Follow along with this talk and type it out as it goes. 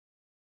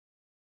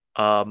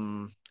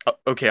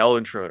Okay, I'll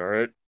intro it. All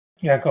right.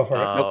 Yeah, go for it.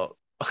 Uh,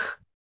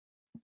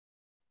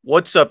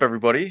 what's up,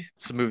 everybody?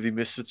 It's the Movie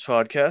Misfits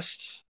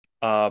podcast.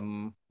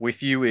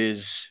 With you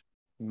is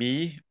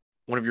me,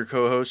 one of your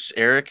co-hosts,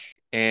 Eric,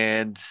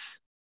 and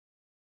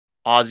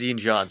Ozzy and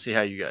John. Say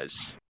hi, you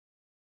guys.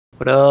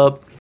 What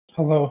up?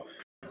 Hello.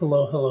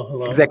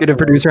 Hello. Executive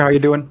hello, producer, how you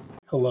doing?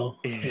 Hello.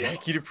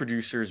 Executive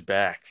producer is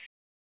back.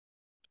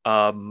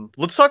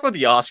 Let's talk about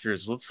the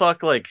Oscars. Let's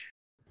talk like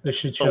The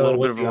shit a show little bit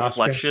with of the a Oscars.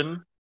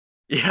 reflection.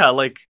 Yeah,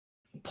 like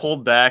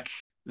pulled back,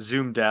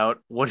 zoomed out.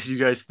 What did you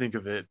guys think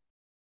of it?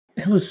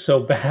 It was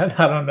so bad.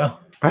 I don't know.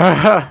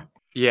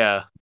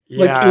 Yeah.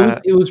 Like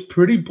it was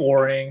pretty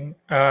boring.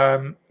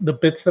 The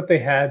bits that they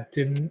had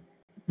didn't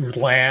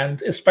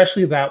land,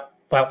 especially that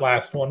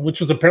last one,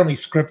 which was apparently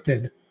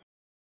scripted.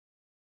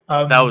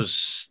 That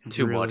was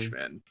too Really? much,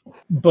 man.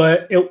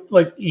 But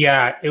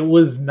it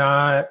was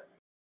not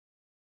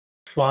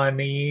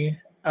funny.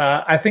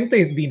 I think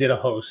they needed a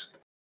host.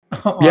 Yeah,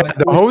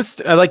 honestly. the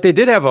host, like they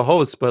did have a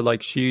host, but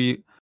like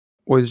she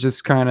was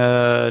just kind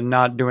of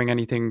not doing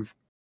anything.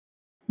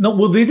 No,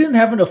 well, they didn't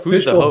have an Who's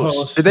the official host?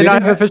 host. Did they not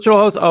didn't have an official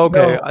host? Oh,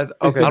 okay, No,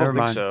 okay, I never don't think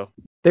mind. so.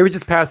 They would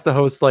just pass the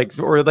host, like,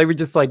 or they would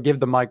just like give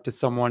the mic to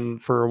someone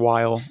for a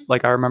while.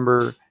 Like I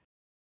remember,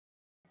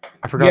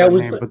 I forgot Yeah, her it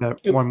was name, like- but that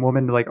it- one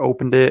woman like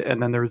opened it,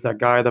 and then there was that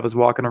guy that was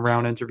walking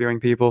around interviewing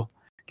people.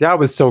 That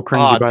was so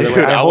cringy, by the way.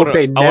 Dude, I hope wanna,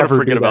 they I wanna never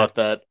forget do that. about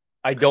that.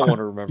 I don't want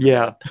to remember.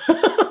 Yeah.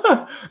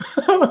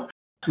 that.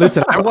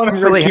 Listen, I want I'm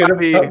to really forget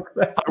happy about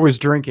that. I was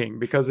drinking,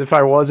 because if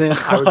I wasn't,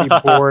 I would be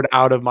bored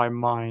out of my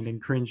mind and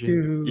cringing.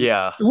 Dude,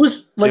 Yeah. it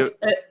was like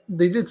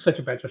they did such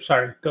a bad job.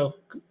 Sorry, go.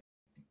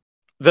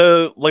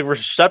 The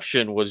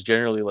reception was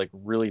generally like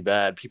really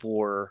bad. People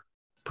were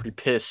pretty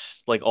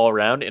pissed like all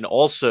around, and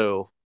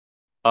also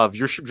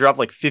viewership dropped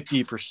like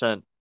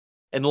 50%.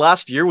 And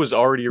last year was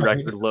already a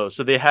record low,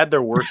 so they had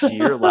their worst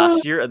year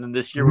last year, and then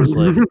this year was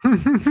like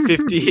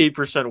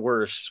 58%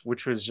 worse,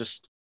 which was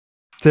just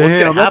what's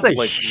Damn, gonna that's happen? a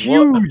Like,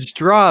 huge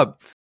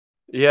drop.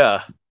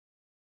 yeah.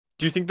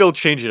 Do you think they'll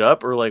change it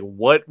up, or like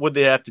what would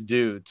they have to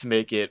do to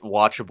make it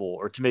watchable,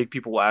 or to make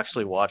people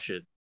actually watch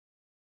it?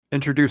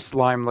 Introduce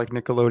slime like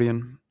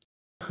Nickelodeon.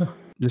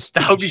 Just,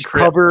 That would be just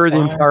great. cover the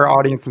Slime. entire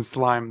audience in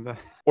slime.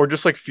 Or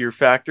just like Fear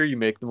Factor, you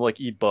make them like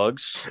eat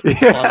bugs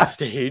Yeah. on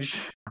stage.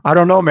 I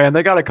don't know, man.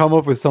 They got to come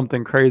up with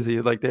something crazy.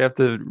 Like they have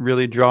to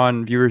really draw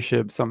in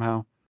viewership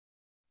somehow.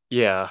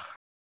 Yeah,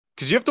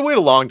 because you have to wait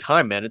a long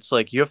time, man. It's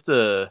like you have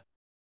to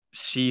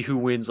see who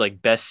wins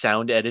like best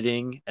sound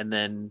editing, and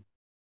then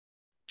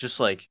just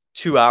like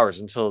 2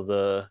 hours until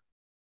the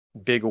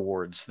big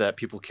awards that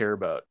people care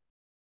about.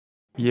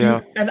 Yeah.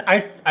 Dude, and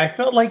I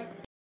felt like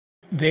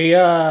they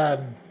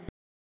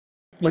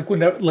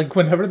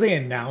whenever they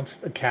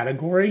announced a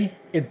category,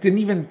 it didn't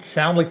even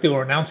sound like they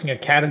were announcing a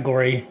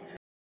category.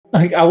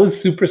 Like I was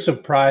super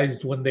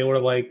surprised when they were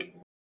like,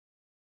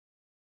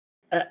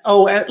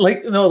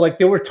 like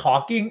they were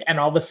talking, and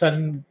all of a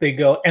sudden they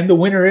go, and the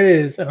winner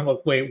is, and I'm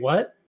like, wait,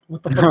 what?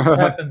 What the fuck just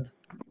happened?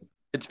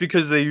 It's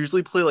because they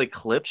usually play like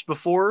clips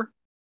before,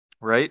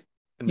 right?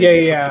 And Yeah,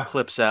 they took yeah. the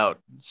clips out,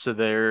 so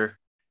they're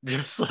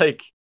just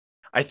like,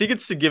 I think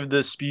it's to give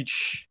the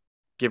speech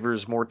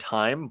givers more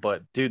time,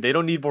 but dude, they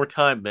don't need more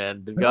time,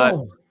 man. They've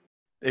No.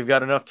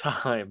 got enough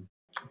time.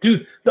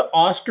 Dude, the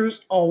Oscars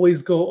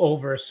always go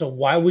over, so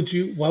why would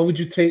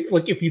you take,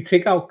 like, if you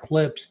take out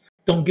clips,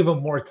 don't give them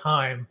more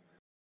time.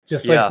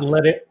 Just Yeah. like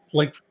let it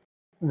like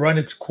run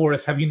its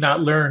course. Have you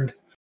not learned?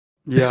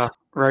 Yeah.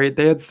 Right.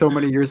 They had so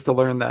many years to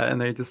learn that, and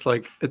they just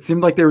like, it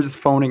seemed like they were just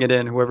phoning it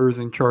in. Whoever was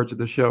in charge of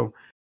the show,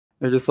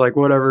 they're just like,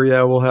 whatever.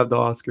 Yeah, we'll have the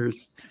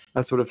Oscars.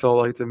 That's what it felt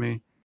like to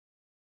me.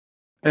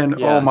 And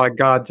Yeah. oh my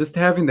god, just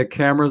having the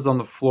cameras on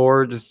the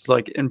floor, just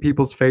like in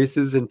people's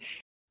faces, and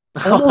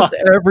almost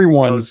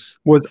everyone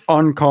was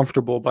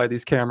uncomfortable by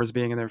these cameras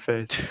being in their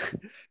face.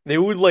 They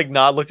would like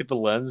not look at the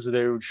lens.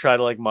 They would try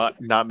to like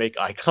not make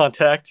eye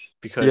contact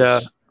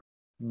because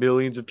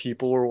millions of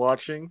people were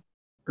watching.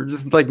 Or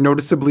just like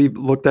noticeably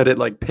looked at it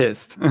like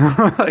pissed.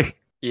 like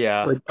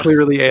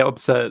clearly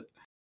upset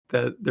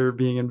that they're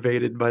being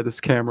invaded by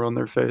this camera on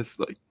their face.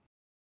 Like,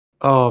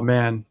 oh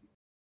man.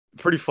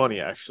 Pretty funny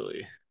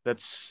actually.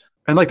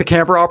 And like the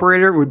camera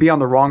operator would be on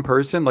the wrong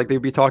person. Like they'd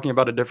be talking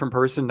about a different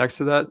person next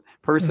to that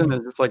person,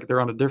 and it's like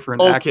they're on a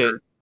different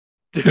actor.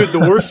 Dude, the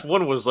worst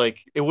one was like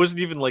it wasn't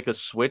even like a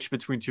switch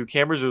between two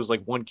cameras. It was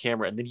like one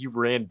camera, and then he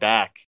ran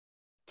back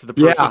to the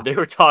person they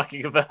were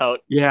talking about.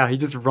 Yeah, he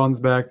just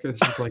runs back. It's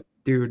just like,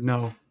 dude,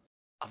 no.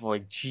 I'm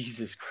like,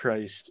 Jesus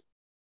Christ.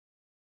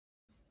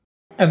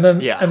 And then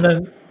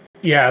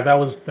that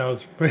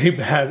was pretty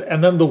bad.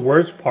 And then the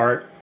worst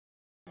part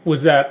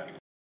was that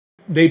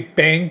they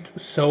banked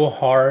so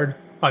hard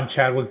on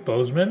Chadwick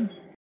Boseman.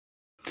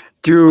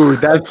 Dude,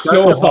 that's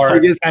so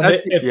hard.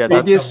 The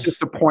biggest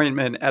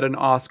disappointment at an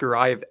Oscar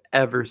I've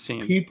ever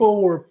seen.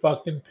 People were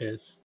fucking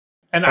pissed.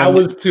 And I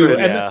was too.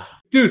 Yeah. And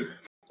dude,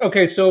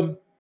 okay, so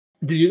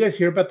did you guys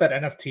hear about that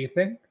NFT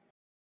thing?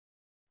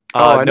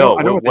 I know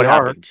what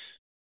happened.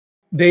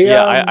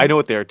 I know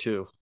what they are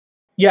too.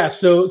 Yeah,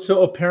 so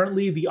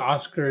apparently the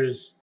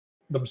Oscars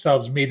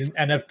themselves made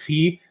an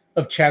NFT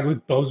of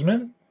Chadwick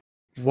Boseman.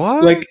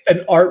 What? Like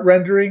an art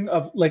rendering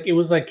of like it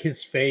was like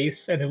his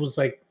face, and it was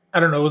like I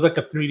don't know, it was like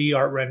a 3D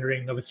art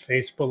rendering of his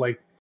face, but like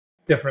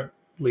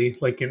differently,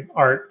 like an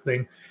art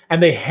thing.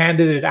 And they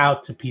handed it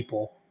out to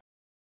people,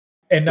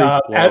 and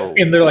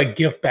in their like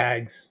gift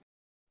bags.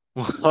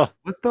 What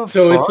the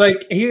So fuck? it's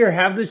like, here,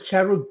 have this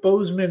Chadwick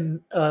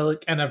Boseman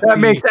like NFT. That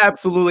makes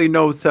absolutely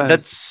no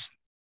sense.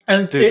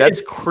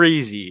 That's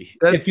crazy.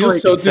 It feels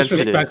like so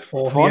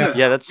disrespectful.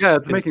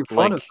 It's making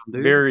fun of him,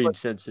 dude. Very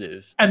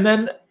insensitive. And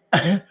then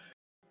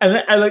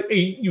I like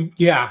you.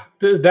 Yeah,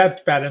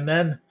 that's bad. And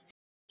then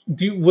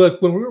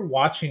look when we were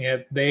watching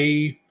it,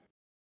 they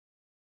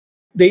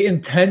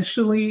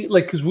intentionally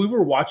because we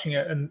were watching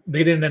it and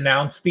they didn't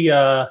announce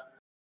the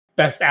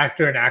best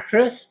actor and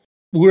actress.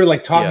 We were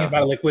like talking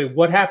about it, like, wait,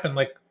 what happened?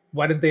 Like,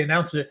 why didn't they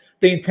announce it?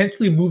 They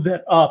intentionally moved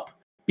that up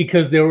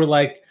because they were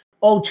like,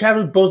 oh,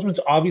 Chadwick Boseman's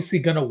obviously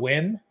gonna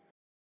win,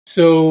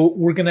 so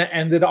we're gonna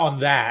end it on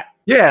that.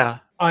 Yeah,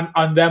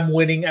 on them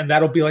winning, and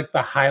that'll be like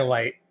the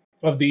highlight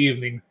of the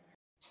evening.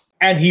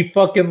 And he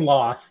fucking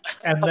lost,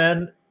 and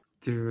then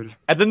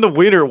the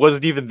winner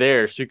wasn't even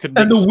there, so he couldn't.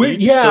 And so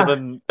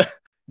then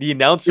the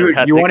announcer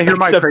had to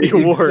accept the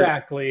award.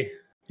 Exactly.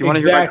 You want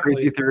to hear my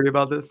crazy theory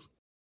about this?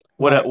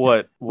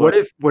 What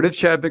if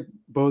Chadwick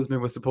Boseman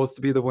was supposed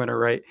to be the winner,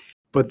 right?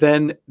 But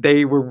then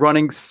they were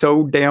running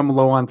so damn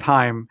low on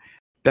time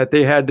that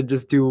they had to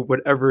just do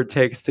whatever it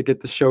takes to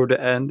get the show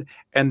to end,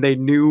 and they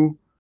knew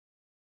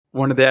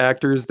one of the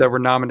actors that were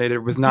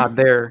nominated was not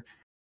there.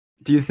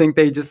 Do you think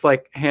they just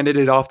like handed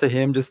it off to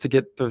him just to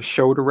get the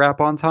show to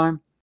wrap on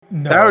time?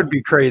 No. That would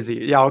be crazy.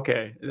 Yeah,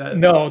 okay.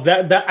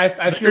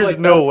 I feel there's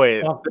no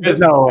way. There's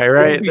no way,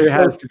 right? It would be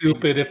so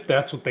stupid if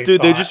that's what they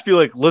thought. They'd just be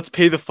like, let's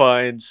pay the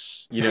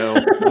fines,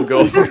 we'll go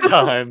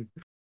overtime.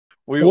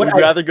 We'd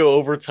rather go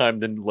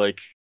overtime than like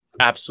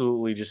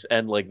absolutely just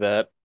end like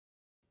that.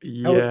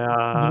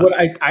 Yeah. What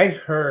I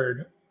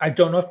heard, I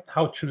don't know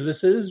how true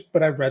this is,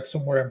 but I read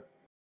somewhere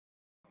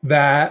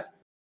that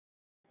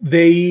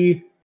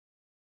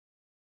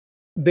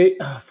what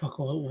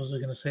was I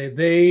gonna say?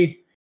 They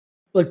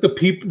like the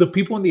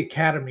people in the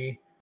academy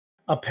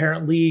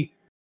apparently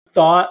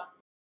thought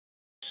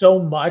so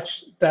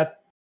much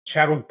that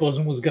Chadwick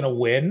Boseman was gonna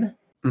win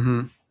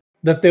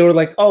that they were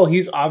like, oh,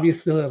 he's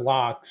obviously a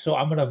lock, so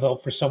I'm gonna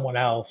vote for someone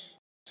else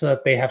so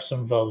that they have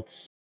some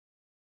votes.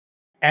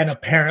 And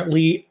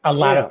apparently a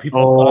lot of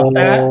people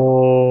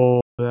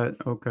thought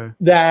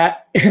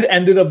that it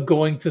ended up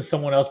going to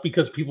someone else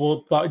because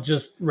people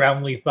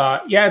randomly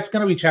thought, yeah, it's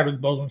gonna be Chadwick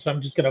Boseman, so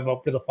I'm just gonna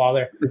vote for the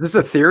father. Is this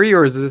a theory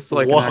or is this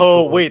like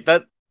wait,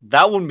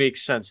 that one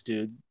makes sense,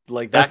 dude.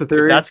 Like that's a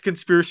theory? That's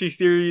conspiracy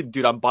theory,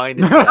 dude. I'm buying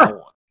into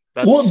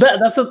that one.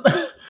 That's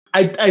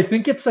I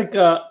think it's like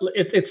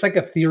it's like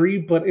a theory,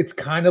 but it's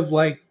kind of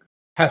like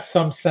has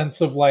some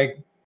sense of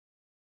like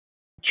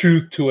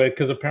truth to it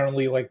because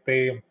apparently like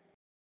they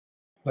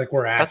like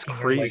we're asking.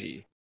 That's crazy.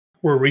 Like,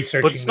 we're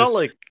researching, but it's not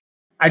like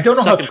I don't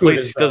know how true place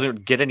it is,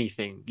 doesn't get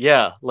anything.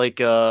 Yeah, like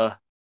I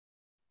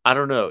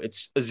don't know.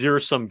 It's a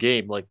zero-sum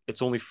game. Like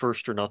it's only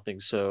first or nothing.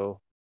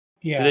 So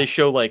do they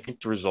show like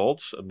the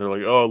results and they're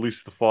like, oh, at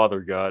least the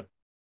father got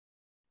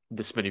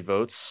this many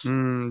votes?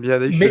 Yeah,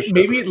 they should.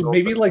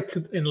 Maybe like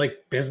in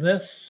like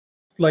business,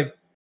 like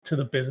to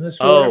the business.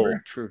 Or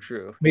whatever.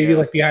 True. Maybe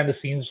like behind the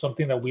scenes,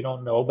 something that we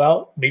don't know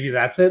about. Maybe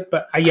that's it.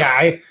 But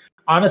I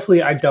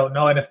honestly I don't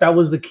know. And if that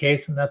was the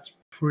case, then that's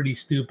pretty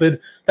stupid.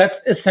 That's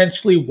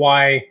essentially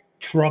why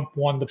Trump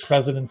won the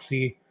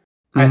presidency.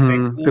 I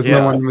think because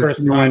no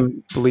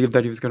one believed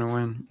that he was going to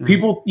win.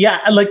 Yeah.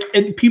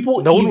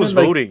 People, no one was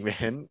voting,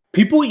 man.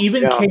 People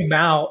even came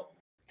out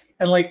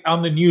and like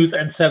on the news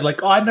and said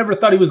like, "Oh, I never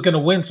thought he was going to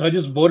win, so I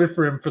just voted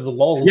for him for the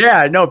lulz."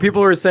 Yeah, no,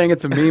 people were saying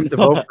it's a meme to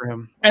vote for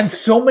him, and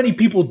so many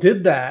people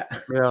did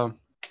that. Yeah,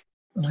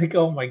 like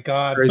oh my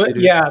god, crazy, but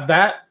dude. Yeah,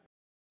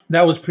 that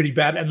was pretty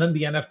bad. And then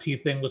the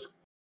NFT thing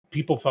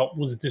people felt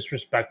was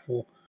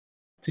disrespectful.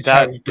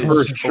 That is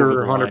for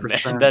sure,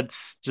 100%.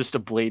 That's just a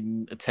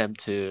blatant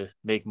attempt to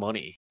make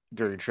money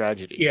during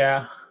tragedy.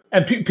 Yeah,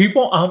 and people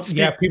people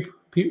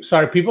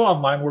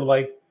online were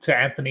like to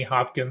Anthony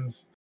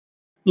Hopkins,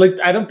 like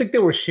I don't think they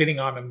were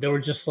shitting on him. They were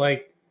just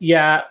like,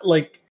 yeah,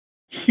 like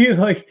he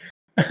like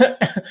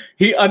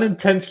he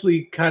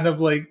unintentionally kind of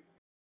like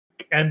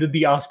ended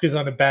the Oscars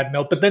on a bad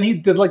note. But then he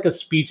did like a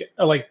speech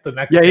like the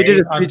next. Yeah, he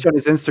did a speech on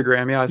his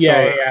Instagram. Yeah, I saw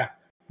it. Yeah.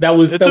 That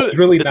was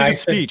really nice. It's a good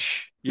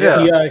speech.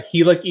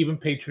 He like even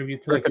paid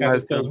tribute to like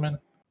Chadwick Boseman.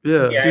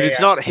 Yeah, dude, it's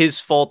not his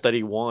fault that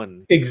he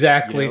won.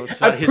 Exactly,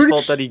 It's not his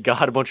fault that he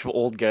got a bunch of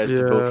old guys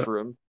to vote for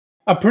him.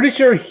 I'm pretty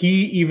sure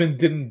he even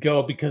didn't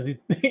go because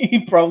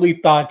he probably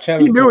thought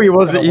Chadwick. He knew he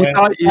wasn't. He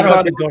thought he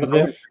had to go to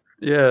this.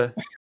 Yeah.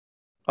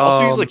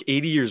 Also, he's like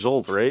 80 years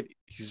old, right?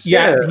 He's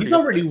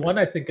already won,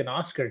 I think, an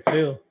Oscar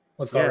too.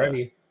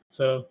 Already.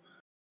 So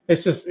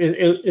it's just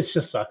it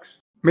just sucks.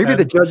 Maybe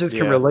the judges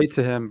can relate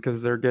to him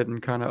because they're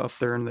getting kind of up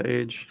there in the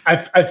age.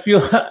 I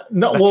feel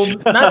not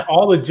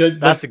all the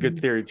judges. That's a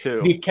good theory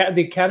too.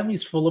 The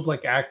Academy's full of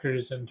like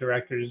actors and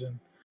directors, and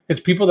It's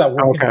people that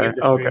work in the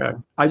industry. Okay.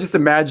 I just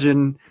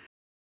imagine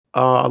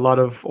a lot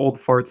of old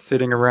farts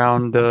sitting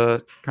around,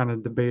 kind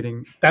of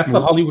debating. That's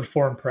the Hollywood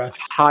Foreign Press.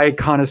 High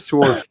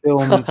connoisseur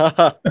film.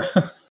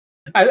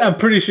 I'm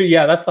pretty sure.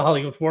 Yeah, that's the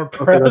Hollywood Foreign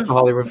Press. Okay, that's the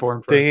Hollywood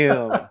Foreign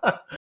Press.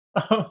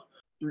 Damn.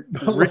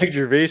 Ricky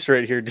Gervais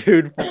right here,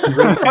 dude.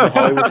 Raised in the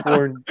Hollywood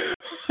Foreign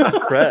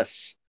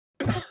Press.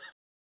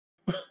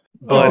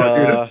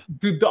 But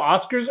dude, the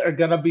Oscars are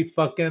gonna be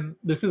fucking.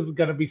 This is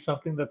gonna be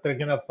something that they're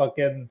gonna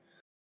fucking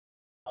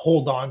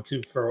hold on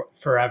to for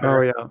forever.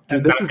 Oh yeah,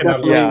 dude, this is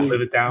definitely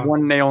live it down.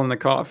 One nail in the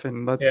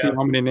coffin. Let's see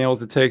how many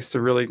nails it takes to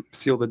really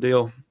seal the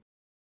deal.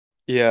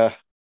 Yeah,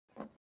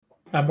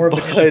 I'm more of an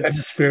independent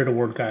Spirit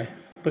Award guy,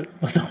 but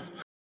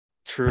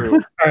true.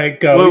 All right,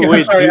 go.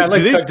 Wait, sorry,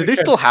 did they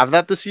still have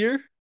that this year?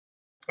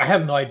 I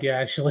have no idea,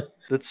 actually.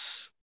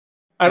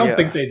 I don't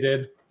think they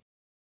did.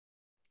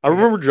 I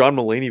remember John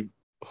Mulaney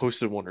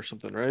hosted one or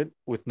something, right?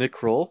 With Nick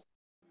Kroll.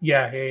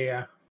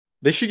 Yeah.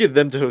 They should get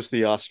them to host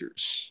the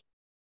Oscars.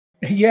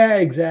 Yeah,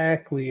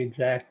 exactly.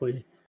 Yeah,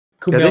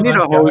 they need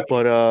a host,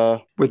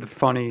 but with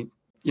funny,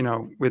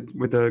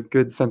 with a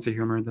good sense of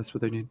humor. That's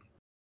what they need.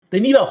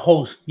 They need a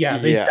host. Yeah,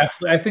 they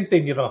definitely. I think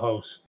they need a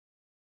host,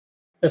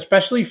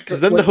 especially because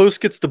then the host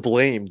gets the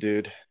blame,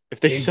 dude. If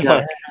they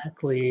suck.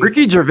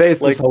 Ricky Gervais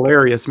was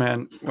hilarious,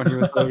 man. When he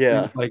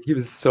was he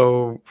was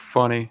so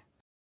funny.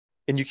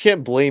 And you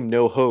can't blame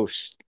no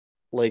host.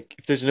 Like,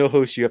 if there's no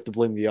host, you have to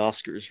blame the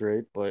Oscars,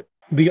 right? But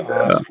the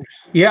Oscars.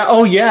 Yeah.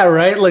 Oh, yeah.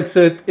 Right. Like,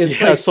 so it's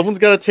like someone's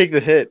got to take the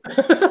hit.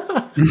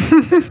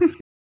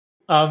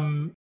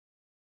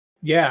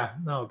 Yeah.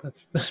 No.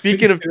 That's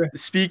speaking of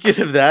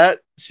that.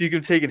 Speaking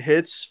of taking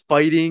hits,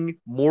 fighting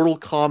Mortal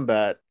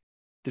Kombat.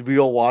 Did we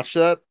all watch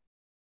that?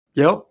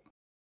 Yep.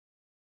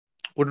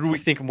 What did we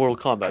think of Mortal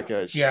Kombat,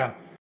 guys? Yeah.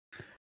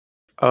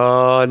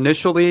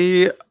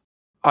 Initially,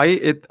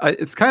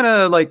 it's kind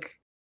of like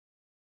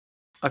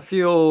I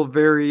feel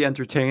very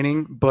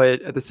entertaining,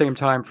 but at the same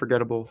time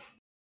forgettable.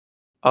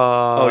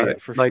 For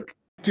sure.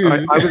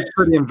 Dude. I was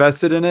pretty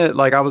invested in it.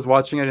 Like I was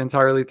watching it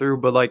entirely through,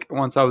 but like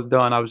once I was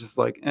done, I was just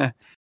like, eh.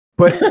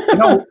 But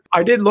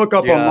I did look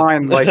up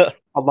online, like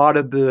a lot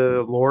of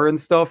the lore and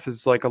stuff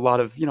is like a lot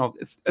of,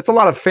 it's a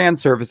lot of fan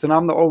service, and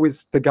I'm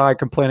always the guy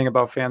complaining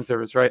about fan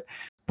service, right?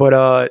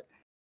 But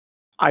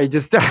I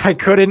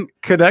couldn't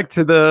connect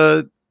to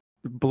the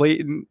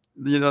blatant,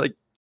 like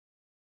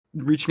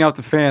reaching out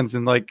to fans,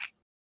 and like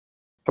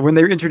when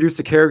they introduce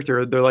a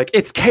character, they're like,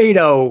 it's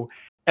Kato,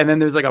 and then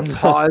there's like a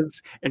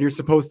pause, and you're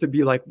supposed to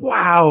be like,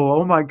 wow,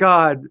 oh my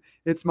god,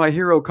 it's my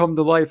hero come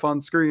to life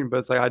on screen, but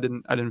it's like I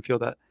didn't feel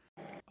that.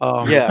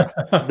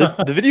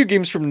 The video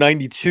game's from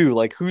 '92.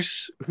 Like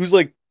who's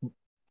like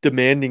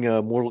demanding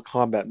a Mortal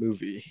Kombat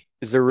movie?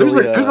 Is there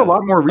really? There's a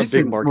lot more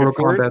recent Mortal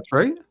Kombats,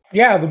 right?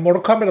 Yeah, the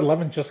Mortal Kombat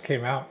 11 just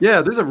came out.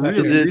 Yeah, there's a really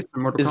recent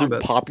Mortal Kombat. Is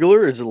it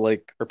popular? Is it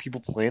like, are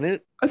people playing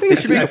it? I think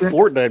they should make a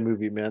Fortnite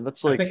movie, man.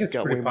 That's like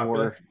got way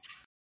popular.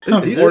 more.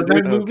 Is it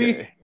Fortnite movie?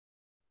 Okay.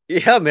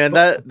 Yeah, man,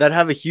 that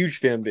have a huge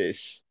fan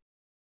base.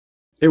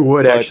 It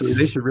would actually.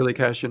 They should really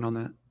cash in on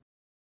that.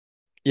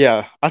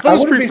 Yeah, I thought it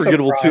was pretty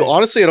forgettable too.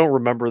 Honestly, I don't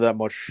remember that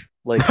much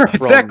like from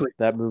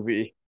that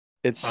movie.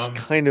 It's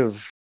kind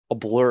of a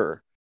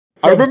blur.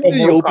 I remember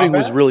the opening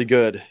was really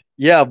good.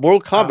 Yeah,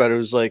 Mortal Kombat. It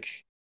was like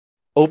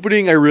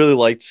opening I really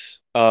liked.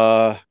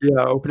 Opening.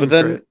 But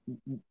then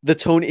the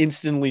tone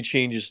instantly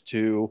changes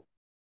to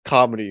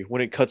comedy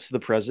when it cuts to the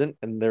present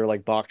and they're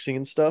like boxing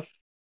and stuff.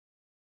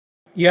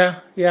 Yeah.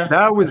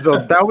 That was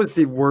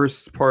the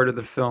worst part of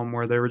the film,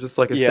 where they were just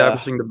like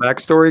establishing the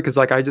backstory, because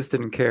like I just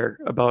didn't care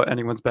about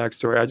anyone's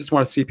backstory. I just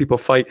want to see people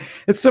fight.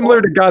 It's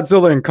similar to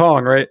Godzilla and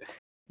Kong, right?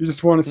 You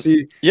just want to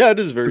see. Yeah, it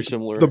is very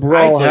similar. The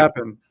brawl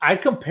happen. I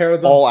compare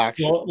them all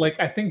action. Like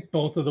I think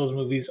both of those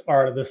movies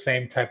are the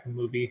same type of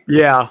movie.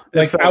 Yeah,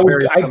 like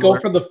I go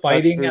for the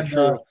fighting and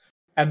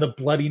the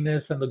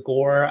bloodiness and the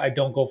gore. I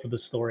don't go for the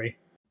story.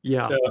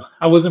 Yeah, so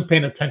I wasn't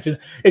paying attention.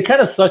 It kind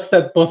of sucks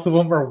that both of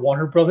them are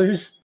Warner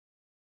Brothers.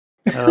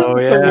 Oh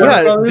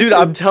yeah, yeah, dude!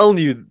 I'm telling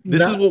you,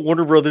 this is what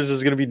Warner Brothers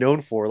is going to be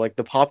known for, like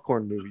the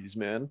popcorn movies,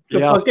 man.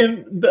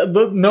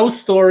 The no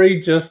story,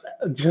 just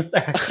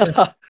action.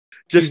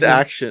 Just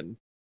action.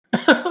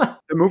 The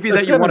movie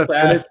that you want to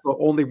finish but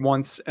only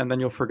once, and then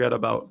you'll forget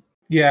about.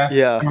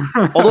 Yeah.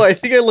 Although I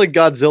think I like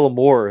Godzilla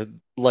more,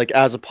 like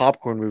as a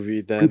popcorn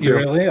movie than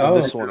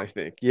this one. I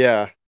think.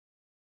 Yeah.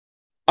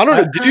 I don't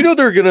know. Did you know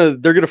they're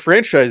gonna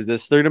franchise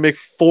this? They're gonna make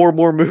 4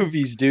 more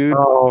movies, dude.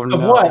 Oh no.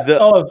 Of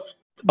what?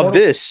 Of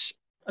this.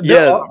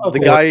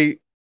 The guy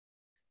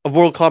of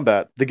Mortal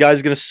Kombat. The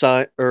guy's gonna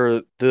sign,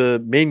 or the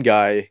main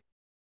guy.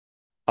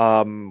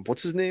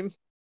 What's his name?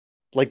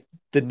 Like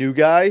the new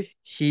guy.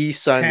 He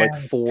signed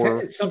like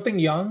 4. Something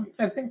young,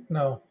 I think.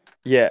 No.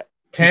 Yeah.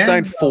 10? He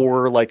signed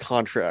 4 like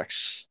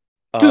contracts.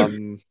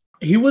 Dude,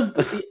 he was.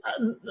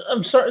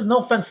 I'm sorry. No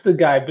offense to the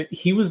guy, but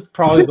he was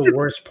probably the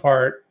worst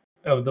part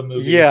of the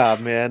movie. Yeah,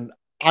 man.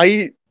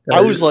 I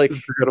was like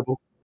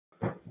forgettable.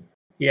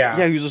 Yeah.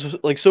 Yeah, he was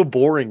just, like so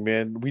boring,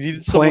 man. We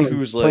needed someone who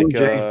was like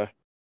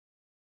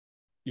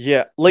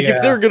Yeah, like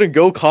if they're gonna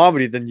go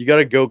comedy, then you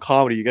gotta go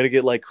comedy. You gotta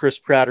get like Chris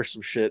Pratt or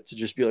some shit to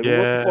just be like,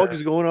 what the fuck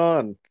is going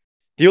on?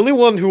 The only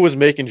one who was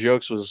making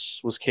jokes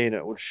was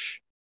Kano, which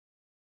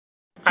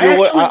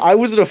I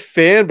wasn't a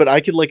fan, but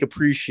I could like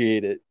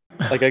appreciate it.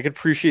 Like I could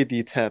appreciate the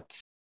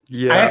attempt.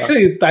 Yeah,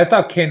 I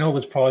thought Kano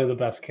was probably the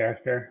best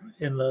character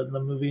in the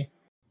movie.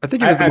 I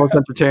think he was the most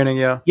entertaining.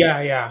 Yeah.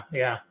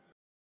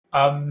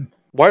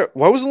 Why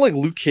wasn't like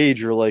Luke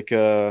Cage or like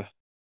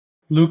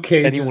Luke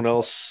Cage anyone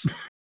else?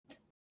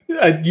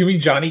 You mean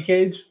Johnny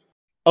Cage?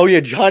 Oh yeah,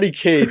 Johnny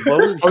Cage.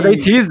 What was they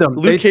teased him.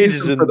 Luke Cage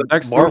is in the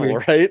next Marvel,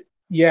 movie. Right?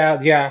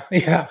 Yeah.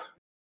 I'm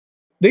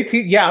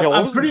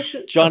pretty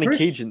sure Johnny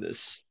Cage in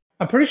this.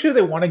 I'm pretty sure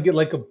they want to get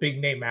like a big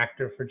name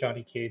actor for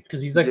Johnny Cage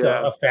because he's like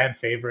a fan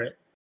favorite,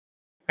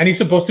 and he's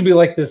supposed to be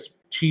like this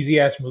cheesy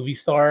ass movie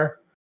star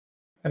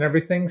and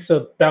everything.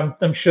 So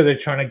I'm sure they're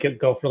trying to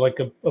go for like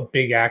a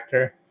big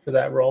actor for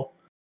that role.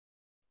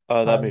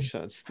 That makes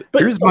sense.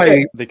 But here's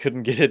they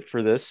couldn't get it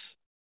for this.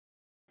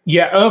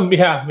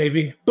 Yeah,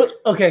 maybe. But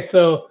okay,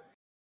 so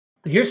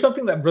here's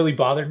something that really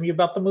bothered me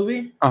about the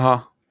movie.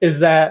 Is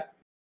that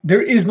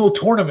there is no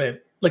tournament.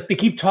 Like they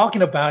keep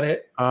talking about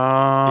it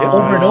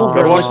over and over.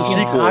 Gotta watch the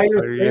sequel.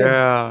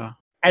 Yeah.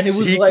 And it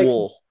was like,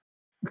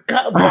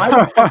 God, why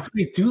the fuck do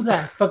we do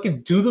that?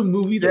 Fucking do the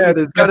movie. Yeah,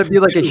 there's got to be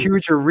like a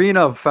huge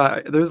arena.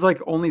 There's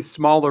like only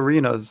small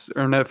arenas,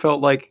 and it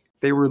felt like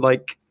they were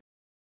like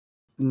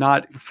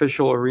not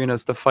official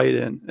arenas to fight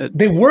in.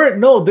 They weren't.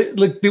 No,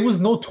 like there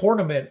was no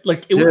tournament.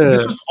 Like this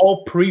was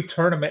all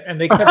pre-tournament, and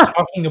they kept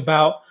talking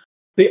about.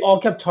 They all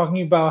kept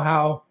talking about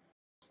how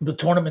the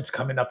tournament's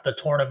coming up. The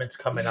tournament's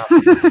coming up.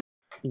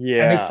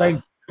 Yeah, and it's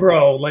like,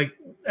 bro, like,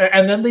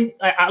 and then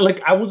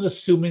I was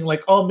assuming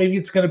like, oh, maybe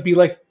it's gonna be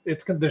like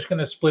they're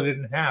gonna split it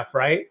in half,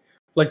 right?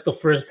 Like the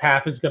first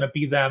half is gonna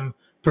be them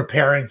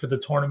preparing for the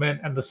tournament,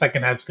 and the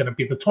second half is gonna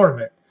be the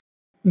tournament.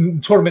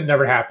 Tournament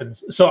never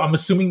happens, so I'm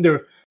assuming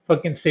they're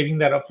fucking saving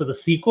that up for the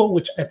sequel,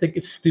 which I think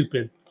is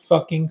stupid.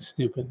 Fucking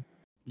stupid.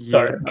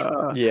 Sorry.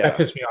 That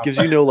pissed me off. Gives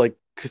you no like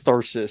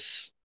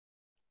catharsis.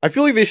 I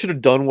feel like they should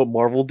have done what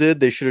Marvel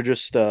did. They should have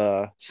just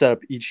set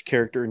up each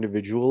character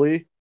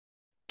individually,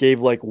 gave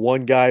like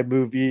one guy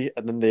movie,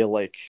 and then they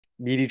like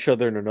meet each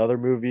other in another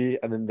movie,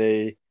 and then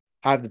they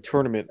have the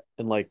tournament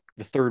in like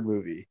the third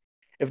movie.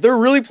 If they're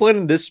really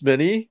planning this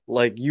many,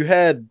 like you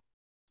had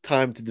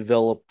time to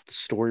develop the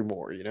story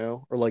more, you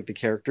know, or like the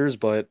characters,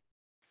 but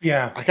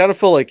yeah, I kind of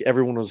felt like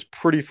everyone was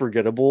pretty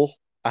forgettable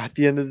at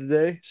the end of the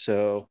day.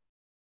 So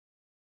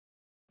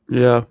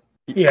yeah.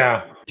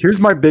 Here's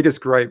my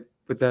biggest gripe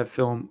with that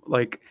film.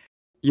 Like,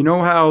 you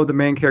know how the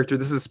main character,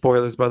 this is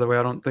spoilers by the way,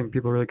 I don't think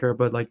people really care,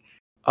 but like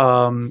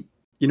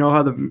you know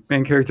how the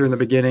main character in the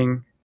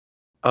beginning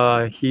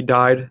he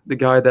died, the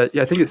guy that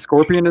I think it's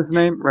Scorpion is his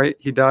name, right?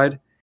 He died.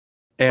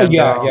 And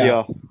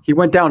he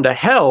went down to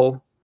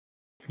hell.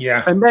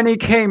 Yeah. And then he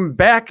came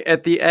back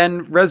at the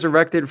end,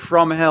 resurrected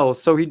from hell.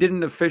 So he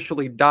didn't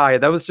officially die.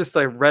 That was just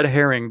a red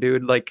herring,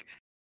 dude. Like,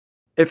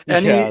 if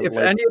any of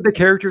the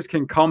characters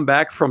can come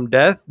back from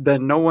death,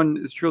 then no one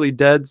is truly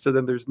dead. So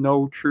then there's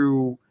no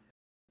true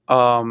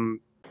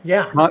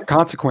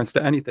consequence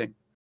to anything.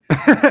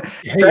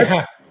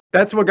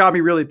 That's what got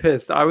me really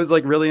pissed. I was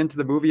like really into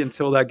the movie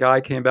until that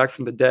guy came back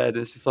from the dead.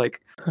 It's just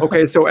like,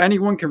 okay, so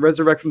anyone can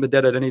resurrect from the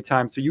dead at any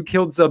time. So you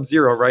killed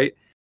Sub-Zero, right?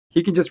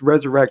 He can just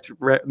resurrect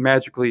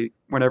magically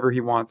whenever he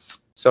wants.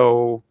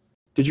 So,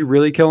 did you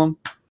really kill him?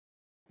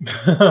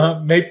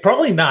 Maybe,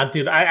 probably not,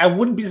 dude. I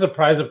wouldn't be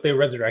surprised if they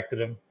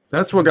resurrected him.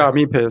 That's what got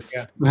me pissed.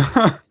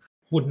 Yeah.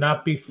 Would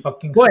not be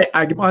fucking. But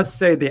I must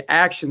say the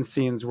action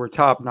scenes were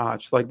top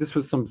notch. Like this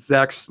was some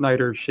Zack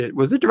Snyder shit.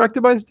 Was it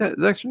directed by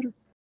Zack Snyder?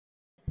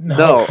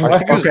 No, I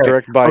think it was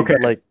directed by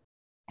like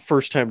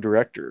first time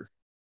director.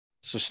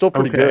 So still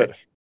pretty good.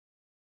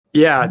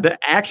 Yeah, the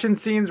action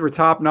scenes were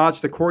top notch.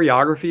 The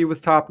choreography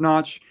was top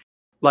notch.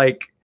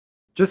 Like,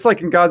 just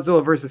like in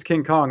Godzilla versus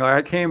King Kong,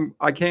 like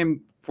I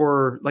came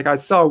for, like, I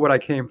saw what I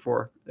came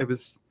for. It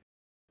was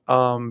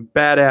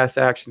badass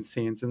action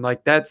scenes, and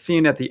like that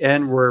scene at the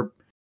end where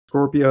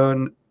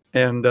Scorpion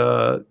and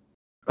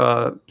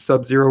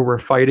Sub-Zero were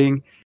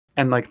fighting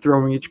and like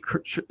throwing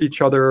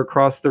each other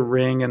across the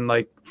ring and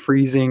like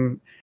freezing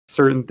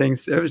certain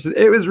things.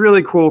 It was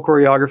really cool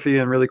choreography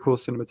and really cool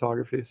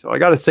cinematography. So I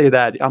got to say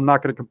that I'm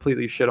not going to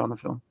completely shit on the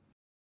film.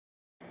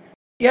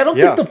 Yeah, I don't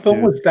think the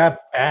film was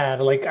that bad.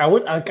 Like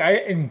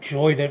I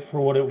enjoyed it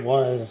for what it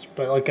was,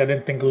 but like I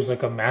didn't think it was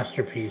like a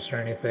masterpiece or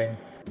anything.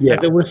 Yeah,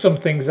 like, there were some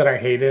things that I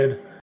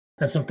hated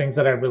and some things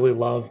that I really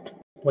loved.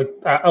 Like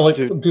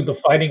dude, the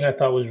fighting I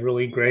thought was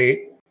really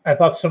great. I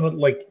thought some of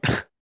like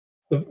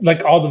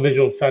all the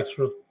visual effects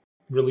were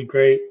really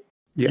great.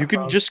 Yeah. You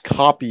could just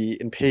copy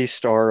and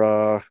paste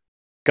our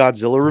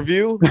Godzilla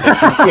review,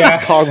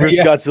 Kong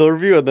vs. Godzilla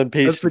review, and then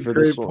paste it for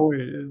this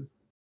one.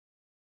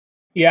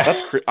 Yeah,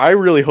 that's I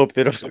really hope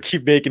they don't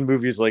keep making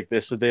movies like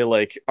this, so they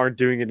like aren't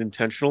doing it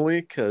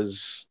intentionally,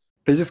 because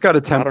they just got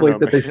a template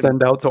that they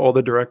send out to all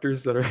the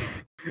directors that are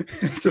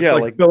just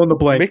like fill in the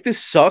blank. Make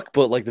this suck,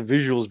 but like the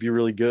visuals be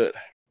really good.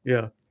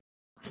 Yeah.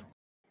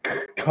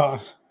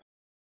 God.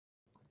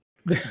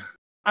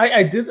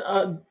 I did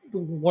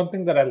one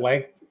thing that I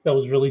liked that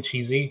was really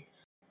cheesy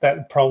that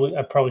I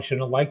probably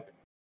shouldn't have liked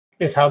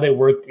is how they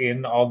worked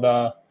in all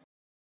the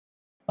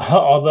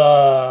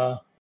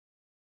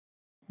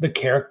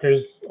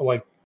characters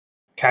like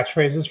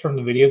catchphrases from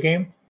the video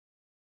game,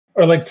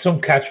 or like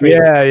some catchphrase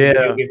from the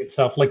video game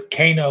itself, like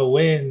Kano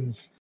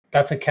wins.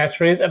 That's a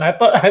catchphrase, and I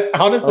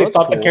honestly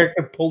thought cool. The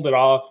character pulled it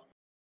off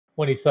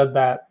when he said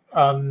that.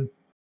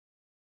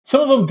 Some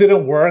of them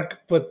didn't work,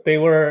 but they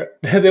were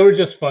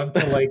just fun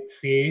to like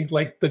see.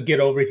 Like the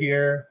get over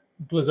here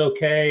was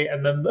okay,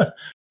 and then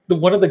the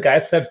one of the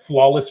guys said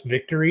flawless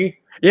victory.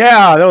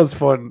 Yeah, that was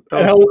fun.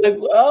 And I was like,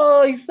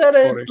 oh, he said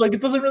it. Funny. Like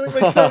it doesn't really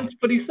make sense,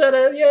 but he said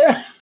it.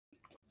 Yeah.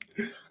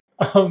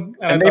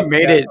 And they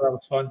made it. That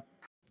was fun.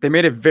 They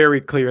made it very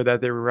clear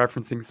that they were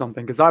referencing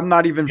something because I'm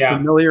not even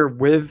familiar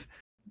with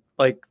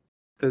like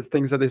the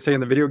things that they say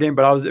in the video game,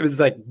 but it was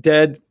like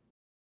dead,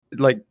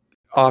 like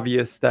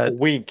obvious that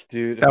wink,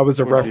 dude. That was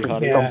a reference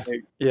to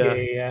something.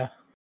 Yeah.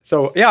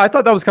 So yeah, I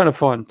thought that was kind of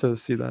fun to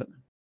see that.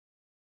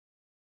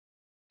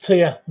 So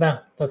yeah,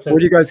 that's it. What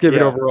do you guys give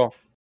it overall?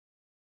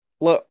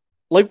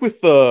 Like with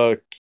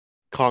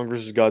Kong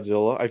vs.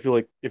 Godzilla, I feel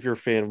like if you're a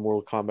fan of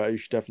Mortal Kombat, you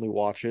should definitely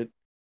watch it.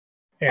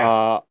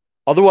 Yeah.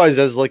 Otherwise,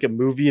 as like a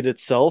movie in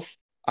itself,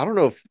 I don't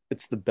know if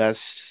it's the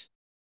best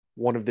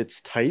one of its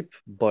type,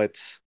 but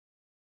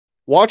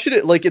watch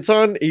it. Like it's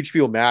on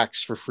HBO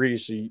Max for free,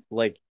 so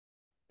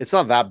it's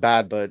not that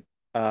bad, but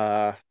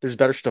there's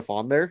better stuff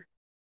on there.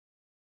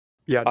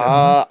 Yeah.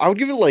 I would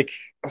give it like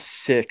a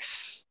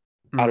 6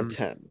 out of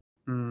 10,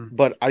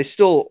 but I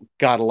still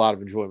got a lot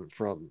of enjoyment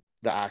from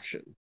the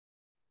action.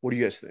 What do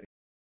you guys think?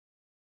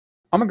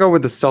 I'm gonna go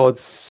with the solid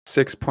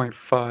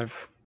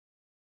 6.5.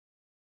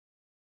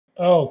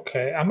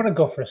 Okay, I'm gonna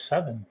go for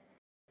 7.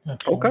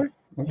 Okay.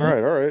 All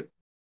right.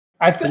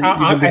 I think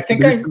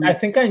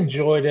I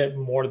enjoyed it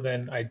more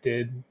than I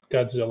did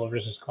Godzilla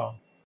vs. Kong.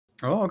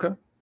 Oh, okay.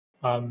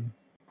 And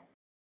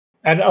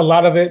a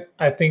lot of it,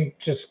 I think,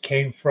 just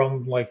came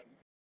from like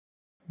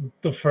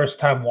the first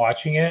time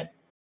watching it,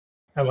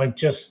 and like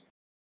just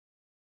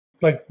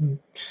like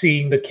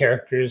seeing the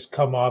characters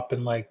come up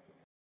and like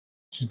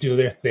just do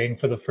their thing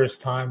for the first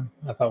time.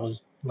 I thought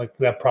was like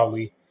that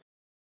probably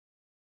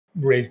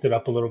raised it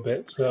up a little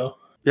bit. So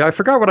yeah, I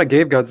forgot what I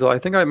gave Godzilla. I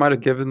think I might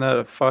have given that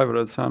a 5 out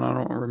of 10. I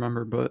don't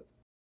remember, but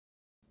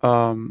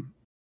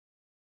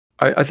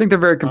I think they're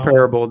very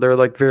comparable. They're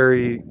like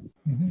very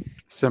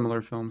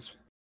similar films.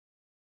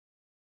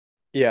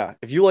 Yeah,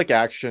 if you like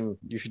action,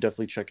 you should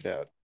definitely check it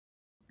out.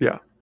 Yeah,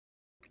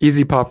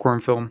 easy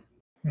popcorn film.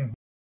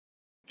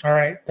 All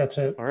right, that's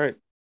it. All right.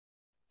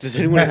 Does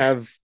anyone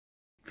have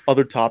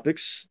other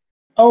topics?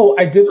 Oh,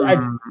 I did.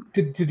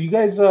 Did you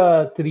guys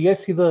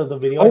see the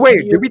video? Oh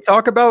wait, did we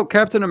talk about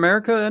Captain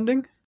America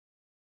ending?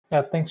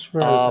 Yeah, thanks for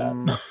that.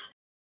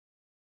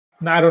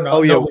 No, I don't know.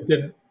 Oh yeah, no, we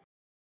didn't.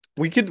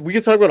 We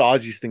could talk about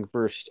Ozzy's thing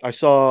first. I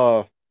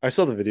saw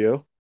the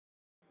video.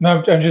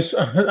 No, I'm just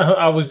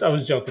I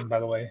was joking, by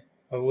the way.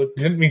 I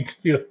didn't mean to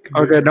feel.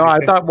 Okay, no,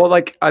 I thought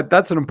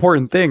that's an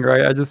important thing,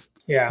 right? I just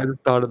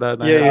thought of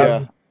that.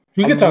 Yeah.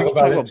 We can talk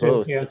about it too.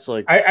 Both. Yeah. It's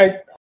like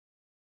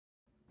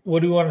what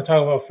do you want to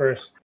talk about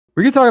first?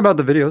 We can talk about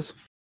the videos.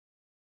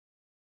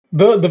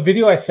 The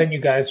video I sent you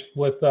guys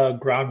with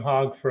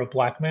Groundhog for a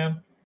Black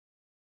Man.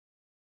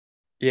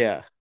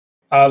 Yeah.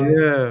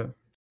 Yeah.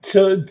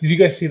 So did you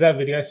guys see that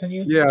video I sent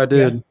you? Yeah, I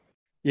did.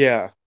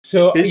 Yeah.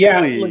 So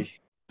basically,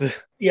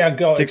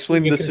 go to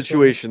explain the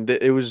situation.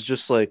 It was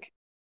just like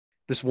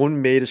this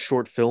woman made a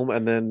short film,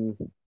 and then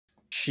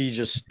she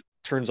just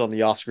turns on the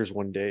Oscars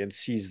one day and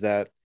sees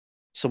that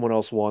someone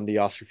else won the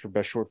Oscar for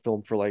best short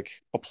film for like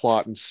a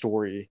plot and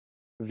story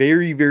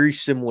very, very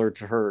similar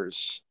to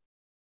hers,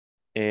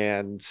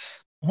 and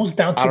almost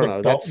down to I don't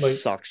know. That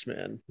sucks,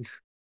 man.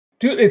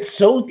 Dude, it's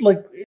so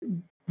like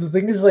the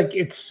thing is like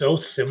it's so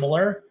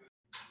similar,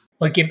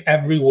 like in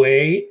every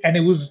way, and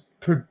it was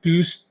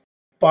produced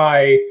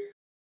by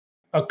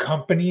a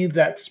company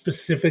that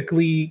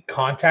specifically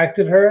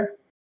contacted her.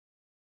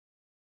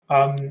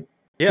 To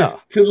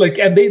like,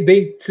 and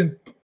they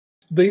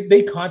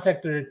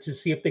contacted her to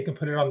see if they can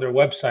put it on their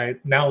website.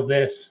 Now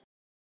that's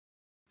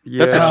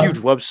a huge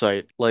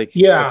website. Like,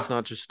 it's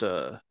not just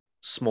a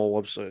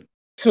small website.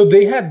 So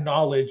they had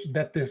knowledge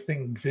that this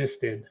thing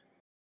existed,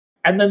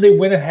 and then they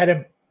went ahead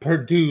and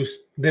produced.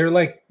 They're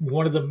like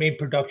one of the main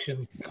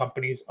production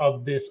companies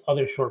of this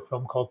other short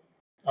film called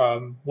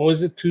what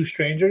was it? Two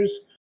Strangers,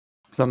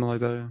 something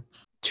like that. Yeah.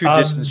 Two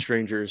Distant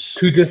Strangers.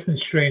 Two Distant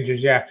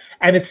Strangers, yeah.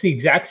 And it's the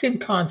exact same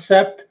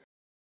concept,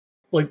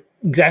 like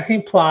exact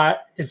same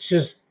plot.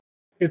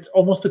 It's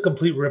almost a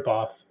complete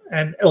ripoff.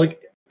 And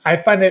like I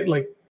find it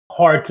like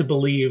hard to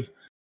believe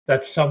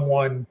that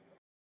someone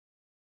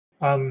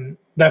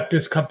that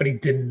this company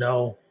didn't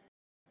know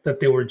that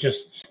they were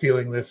just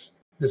stealing this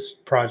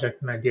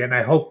project and idea. And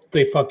I hope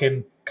they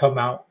fucking come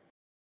out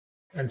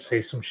and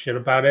say some shit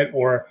about it,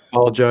 or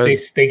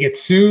apologize. They get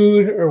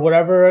sued or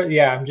whatever.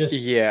 Yeah,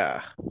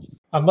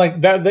 I'm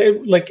like that.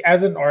 Like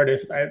as an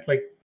artist, I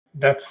like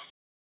that's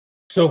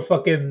so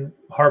fucking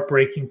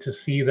heartbreaking to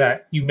see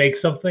that you make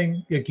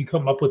something, like you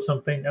come up with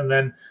something, and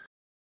then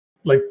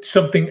like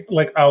something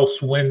like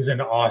else wins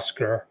an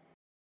Oscar,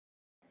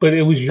 but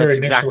it was your That's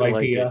initial exactly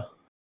idea. like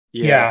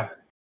it. Yeah.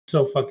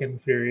 So fucking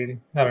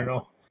infuriating. I don't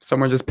know.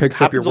 Someone just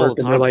picks up your Happens all work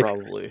the and they're time, like,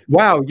 probably.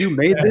 "Wow, you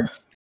made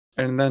this,"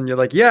 and then you're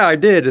like, "Yeah, I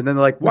did," and then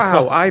they're like,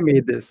 "Wow, I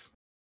made this."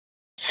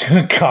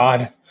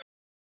 God.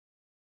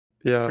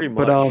 Yeah, Pretty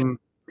but much.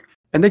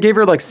 and they gave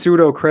her like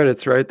pseudo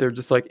credits, right? They're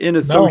just like in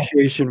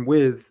association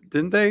with,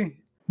 didn't they?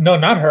 No,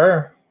 not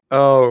her.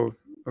 Oh,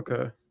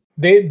 okay.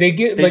 They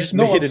get They like just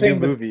no. made I'm a new saying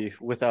movie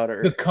without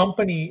her. the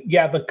company.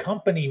 Yeah, the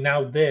company.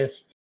 Now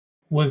this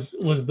was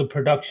the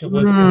production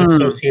was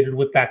associated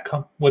with that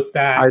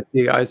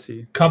I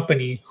see.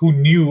 company who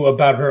knew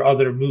about her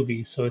other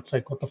movies. So it's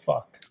like, what the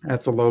fuck?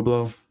 That's a low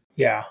blow.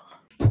 Yeah,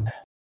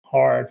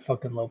 hard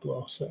fucking low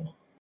blow. So,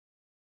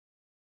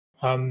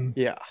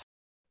 yeah,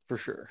 for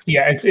sure.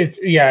 Yeah,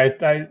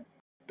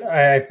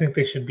 I think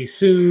they should be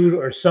sued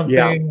or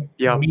something.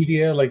 Yeah.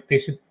 Media, like they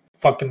should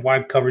fucking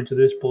wide coverage of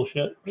this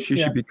bullshit. She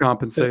should be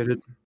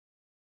compensated.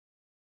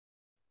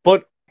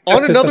 But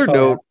on That's another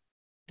note,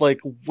 like,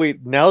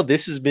 wait, now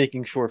this is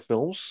making short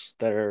films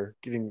that are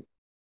getting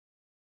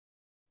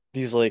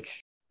these like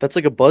that's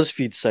like a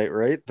BuzzFeed site,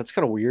 right? That's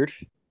kind of weird.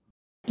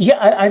 Yeah,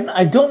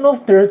 I don't know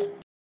if they're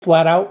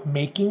flat out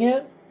making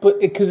it,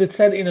 but because it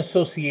said in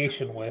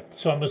association with,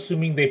 so I'm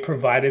assuming they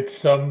provided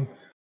some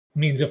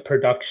means of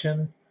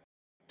production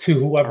to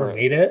whoever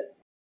made it.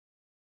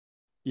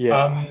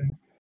 Yeah.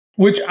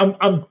 Which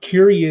I'm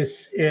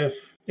curious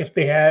if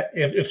they had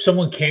if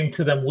someone came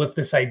to them with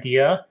this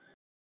idea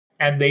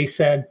and they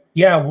said,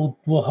 yeah,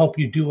 we'll help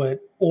you do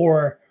it,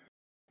 or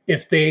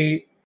if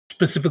they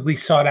specifically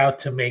sought out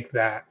to make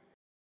that.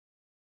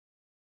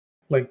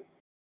 Like,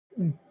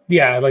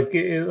 yeah, like,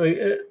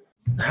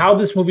 how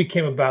this movie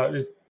came about,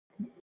 it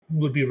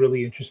would be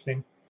really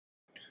interesting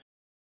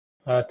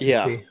to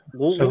see.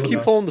 We'll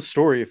keep following the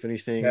story if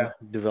anything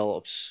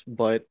develops.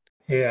 But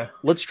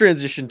let's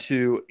transition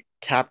to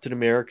Captain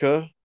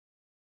America.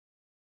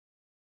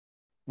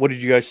 What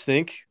did you guys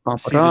think?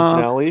 Season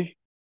finale?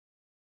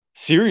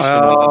 Series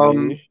finale,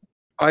 maybe?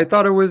 I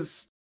thought it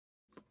was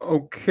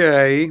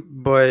okay,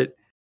 but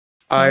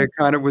I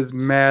kind of was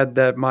mad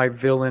that my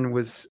villain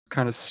was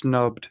kind of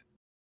snubbed,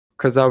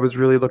 because I was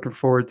really looking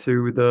forward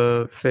to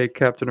the fake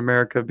Captain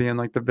America being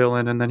like the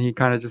villain, and then he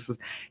kind of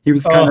he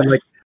was kind of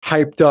like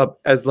hyped up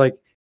as like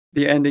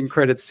the ending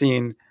credits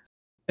scene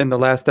in the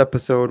last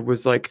episode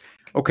was like,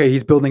 okay,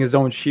 he's building his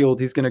own shield,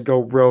 he's gonna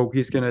go rogue,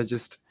 he's gonna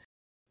just,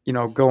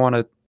 go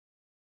on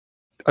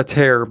a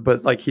tear,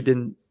 but like he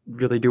didn't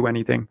really do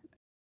anything,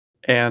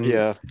 and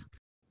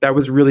that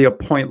was really a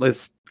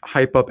pointless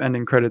hype up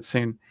ending credits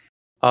scene.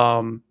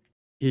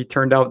 He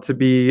turned out to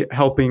be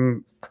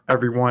helping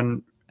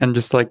everyone, and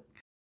just like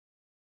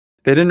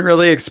they didn't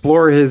really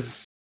explore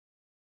his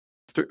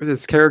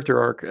character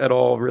arc at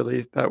all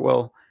really that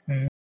well.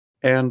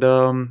 And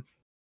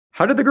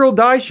how did the girl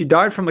die? She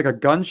died from like a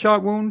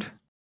gunshot wound.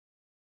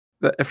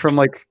 From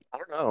like, I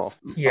don't know.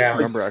 Yeah, I don't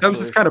remember, that was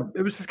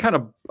just kind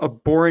of a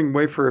boring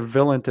way for a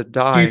villain to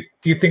die.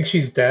 Do you think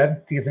she's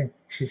dead? Do you think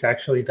she's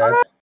actually dead?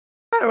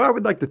 I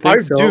would like to think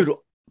so. Dude,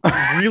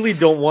 I really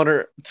don't want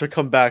her to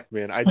come back,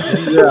 man. I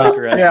didn't like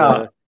her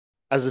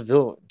as a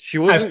villain. She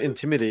wasn't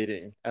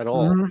intimidating at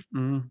all.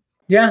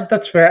 Yeah,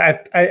 that's fair.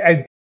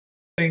 I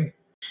think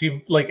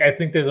I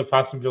think there's a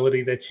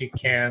possibility that she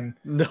can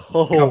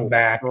come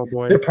back. Oh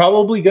boy. They're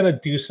probably gonna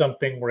do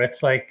something where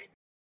it's like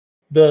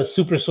the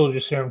super soldier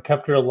serum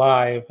kept her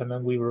alive and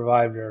then we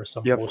revived her or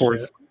something. Yeah, of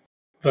course.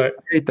 But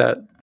I hate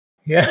that.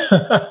 Yeah.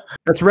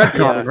 That's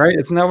retconning, right?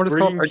 Isn't that what it's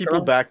called? Bringing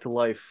people back to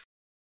life.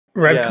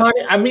 Retconning?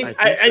 Yeah, I mean,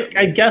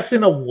 I guess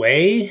in a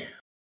way.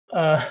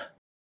 I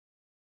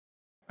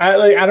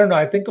don't know.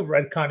 I think of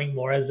retconning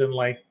more as in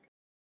like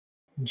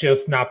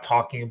just not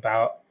talking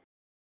about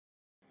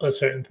a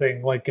certain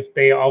thing. Like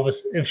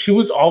if she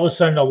was all of a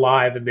sudden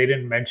alive and they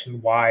didn't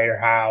mention why or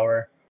how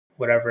or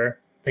whatever,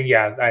 then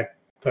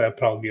that'd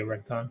probably be a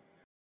retcon.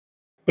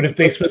 But if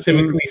they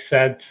specifically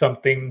said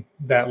something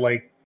that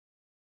like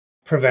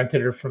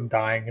prevented her from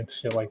dying and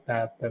shit like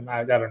that, then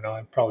I don't know.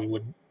 I probably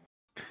wouldn't.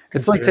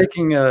 It's like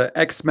taking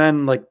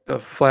X-Men, like the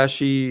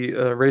flashy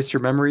erase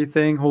your memory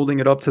thing, holding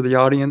it up to the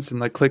audience and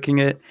like clicking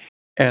it,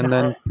 and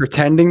then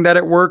pretending that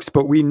it works.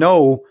 But we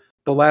know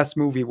the last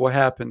movie what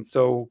happened,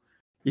 so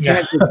you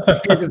can't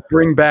just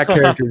bring back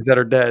characters that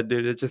are dead,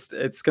 dude.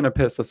 It's gonna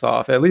piss us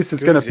off. At least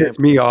it's gonna piss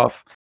me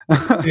off.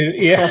 Dude,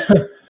 yeah.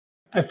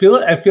 I feel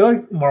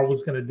like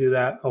Marvel's gonna do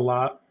that a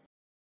lot.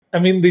 I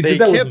mean, they did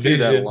that with Vision. Do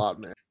that a lot,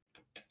 man.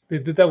 They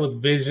did that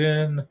with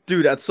Vision.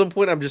 Dude, at some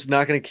point, I'm just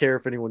not gonna care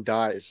if anyone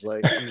dies.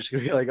 Like, I'm just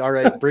gonna be like, all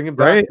right, bring him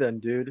back then,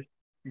 dude.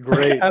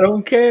 Great. I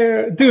don't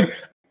care, dude.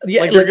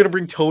 Yeah, like they're gonna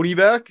bring Tony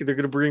back. They're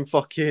gonna bring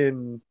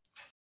fucking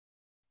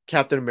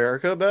Captain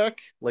America back,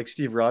 like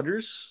Steve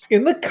Rogers.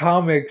 In the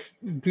comics,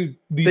 dude,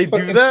 they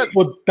do that.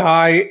 People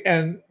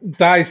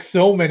die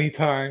so many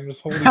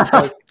times. Holy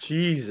fuck!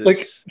 Jesus.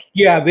 Like,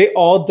 yeah, they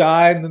all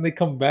die and then they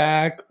come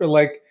back, or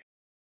like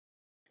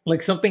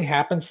like something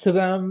happens to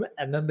them,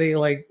 and then they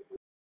like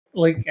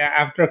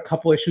after a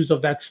couple issues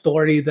of that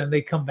story, then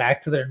they come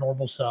back to their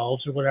normal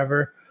selves or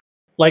whatever.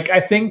 Like I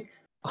think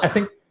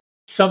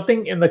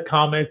something in the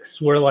comics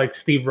where like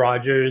Steve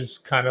Rogers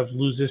kind of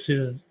loses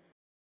his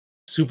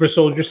super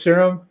soldier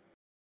serum,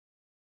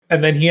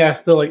 and then he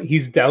has to like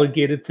he's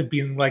delegated to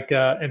being like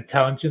a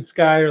intelligence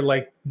guy or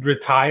like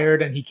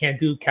retired, and he can't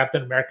do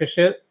Captain America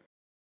shit.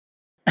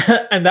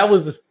 And that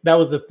was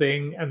the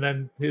thing. And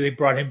then they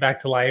brought him back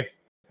to life,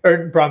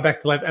 and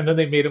then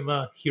they made him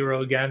a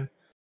hero again.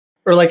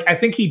 Or like I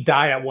think he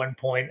died at one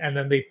point, and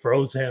then they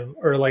froze him,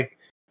 or like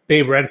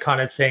they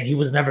retcon it saying he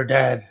was never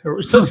dead,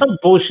 or some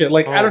bullshit.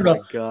 Like I don't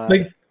know,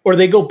 like or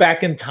they go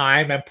back in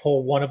time and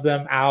pull one of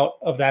them out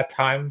of that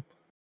time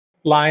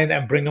line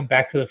and bring them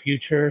back to the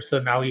future. So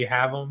now you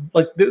have them.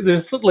 Like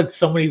there's like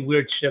so many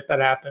weird shit that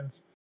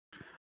happens.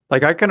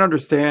 Like I can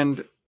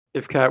understand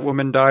if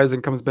Catwoman dies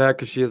and comes back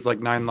because she has like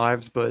 9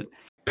 lives, but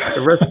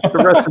the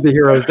rest of the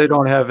heroes, they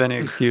don't have any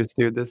excuse,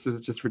 dude. This is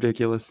just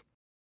ridiculous.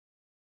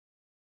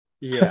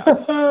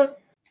 Yeah.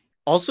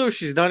 Also,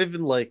 she's not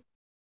even like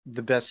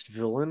the best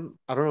villain.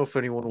 I don't know if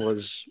anyone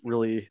was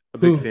really a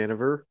big fan of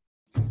her.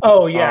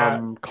 Oh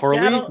yeah, Carly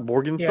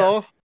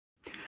Morgenthau.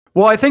 Yeah.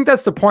 Well, I think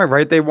that's the point,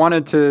 right? They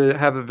wanted to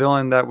have a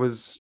villain that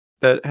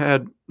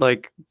had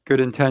like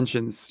good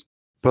intentions,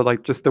 but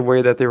like just the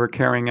way that they were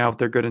carrying out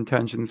their good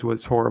intentions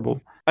was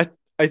horrible.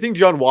 I think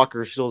John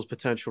Walker still has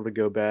potential to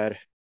go bad.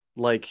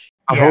 Like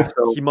I hope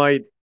so. He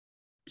might.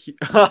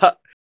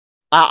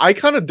 I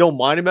kind of don't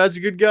mind him as a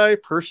good guy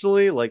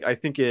personally. Like I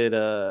think it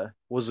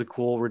was a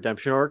cool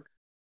redemption arc.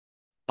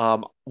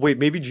 Wait,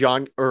 maybe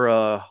John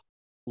or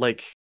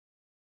like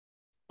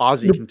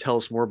Ozzy can tell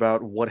us more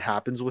about what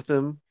happens with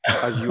him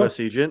as U.S.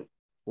 agent.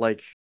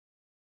 Like,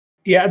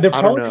 yeah, they're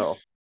probably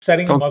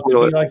setting him up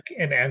to be like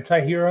an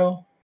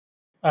anti-hero,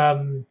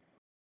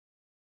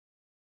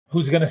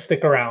 who's going to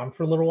stick around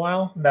for a little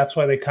while. And that's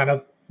why they kind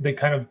of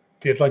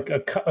did like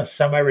a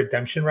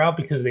semi-redemption route,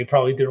 because they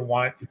probably didn't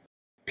want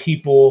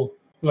people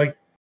like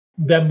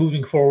them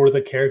moving forward with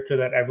a character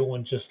that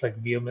everyone just like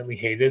vehemently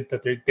hated,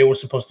 that they were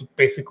supposed to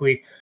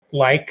basically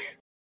like.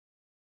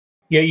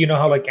 Yeah, you know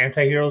how like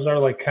anti-heroes are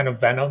like kind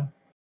of Venom.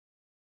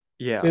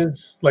 Yeah.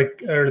 Is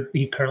like, or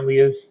he currently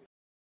is.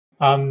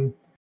 In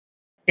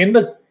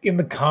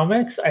the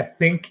comics, I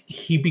think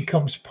he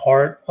becomes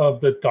part of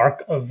the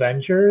Dark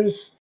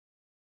Avengers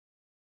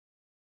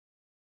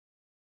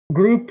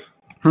group.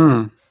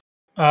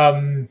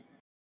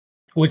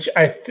 Which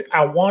I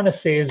want to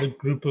say is a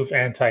group of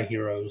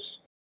anti-heroes.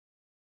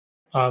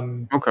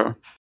 Okay.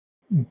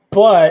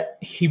 But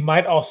he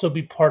might also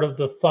be part of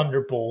the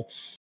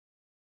Thunderbolts.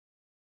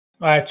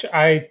 I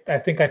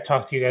think I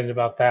talked to you guys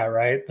about that,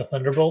 right? The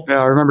Thunderbolts.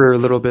 Yeah, I remember a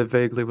little bit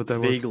vaguely what that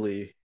was.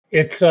 Vaguely.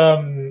 It's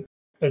a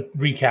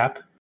recap.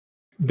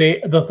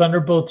 The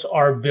Thunderbolts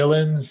are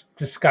villains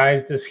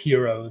disguised as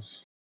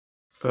heroes.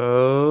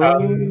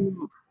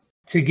 Oh.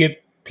 To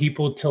get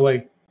people to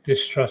like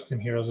distrust in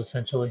heroes,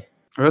 essentially.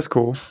 Oh, that's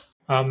cool.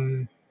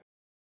 And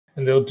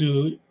they'll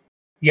do,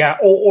 yeah,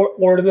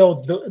 or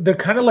they're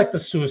kind of like the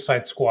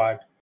Suicide Squad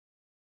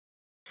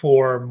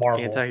for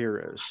Marvel.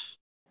 Anti-heroes.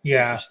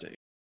 Yeah. Interesting.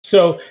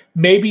 So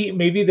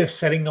maybe they're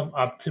setting them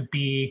up to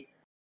be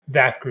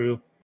that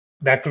group.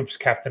 That group's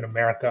Captain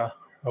America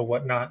or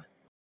whatnot.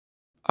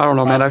 I don't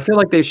know, man. I feel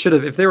like they should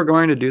have, if they were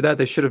going to do that,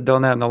 they should have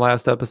done that in the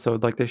last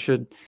episode. Like they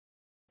should,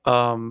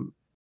 like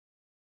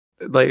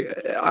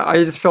I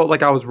just felt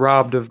like I was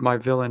robbed of my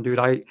villain, dude.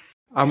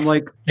 I'm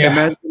like,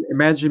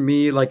 imagine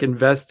me like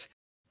invest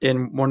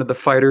in one of the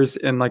fighters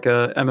in like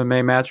a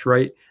MMA match,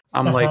 right?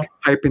 I'm like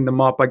hyping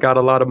them up. I got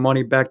a lot of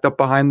money backed up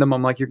behind them.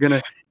 I'm like, you're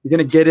gonna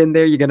get in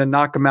there. You're gonna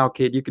knock him out,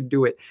 kid. You can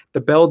do it. The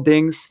bell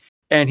dings,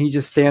 and he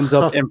just stands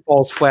up and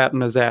falls flat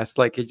on his ass.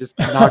 Like he just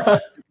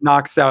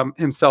knocks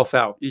himself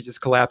out. He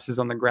just collapses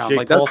on the ground. Jake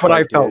like that's Paul what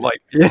I felt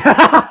like.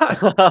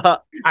 Yeah,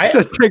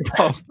 just Jake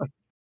Paul.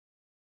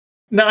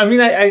 No, I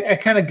mean I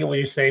kind of get what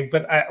you're saying,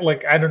 but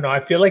I don't know. I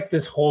feel like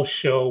this whole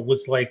show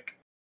was like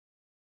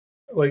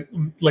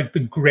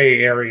the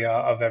gray area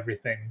of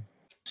everything.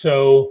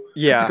 So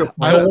yeah,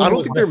 I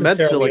don't think they're meant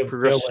to like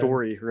progress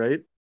story, right?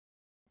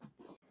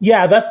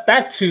 Yeah,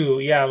 that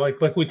too. Yeah,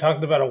 like we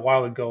talked about a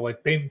while ago.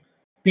 Like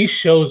these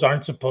shows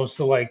aren't supposed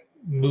to like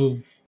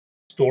move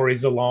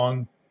stories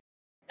along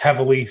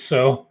heavily,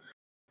 so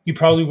you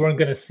probably weren't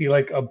going to see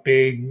like a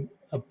big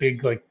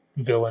like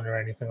villain or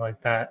anything like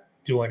that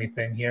do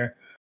anything here.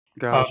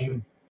 Gotcha.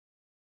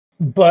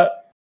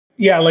 But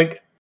yeah,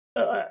 like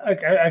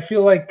I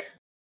feel like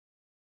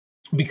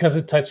because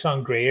it touched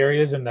on gray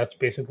areas, and that's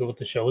basically what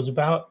the show is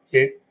about,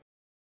 it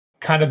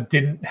kind of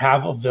didn't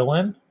have a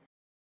villain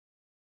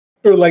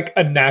or like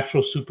a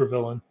natural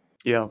supervillain.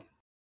 Yeah.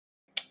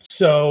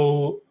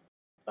 So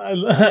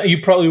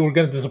you probably were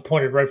getting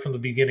disappointed right from the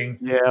beginning.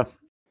 Yeah.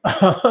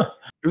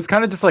 It was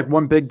kind of just like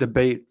one big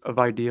debate of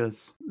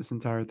ideas, this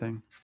entire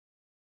thing.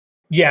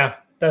 Yeah,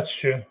 that's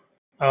true.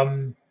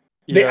 That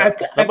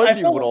might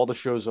be what all the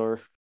shows are.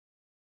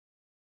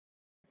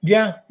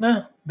 Yeah,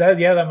 no,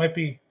 that might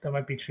be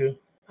true.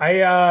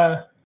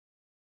 I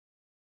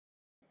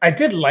I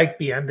did like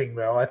the ending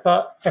though. I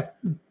thought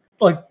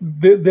like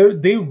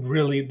they're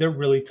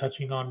really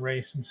touching on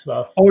race and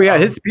stuff. Oh yeah,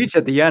 his speech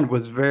at the end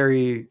was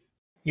very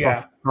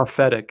yeah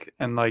prophetic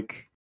and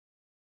like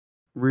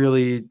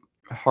really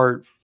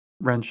heart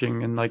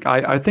wrenching, and like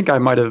I think I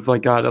might have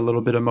like got a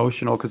little bit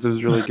emotional because it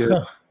was really good.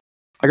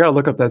 I gotta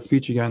look up that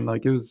speech again.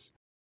 Like it was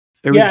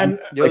and,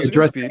 like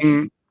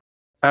addressing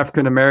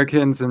African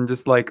Americans and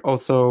just like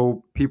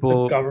also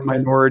people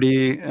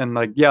minority, and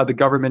like the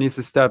government needs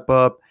to step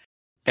up,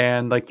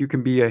 and like you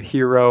can be a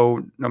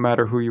hero no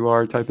matter who you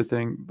are type of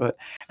thing. But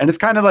and it's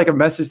kind of like a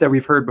message that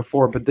we've heard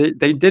before, but they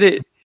did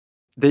it.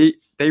 They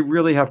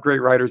really have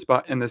great writers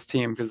in this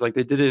team because like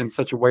they did it in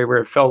such a way where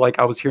it felt like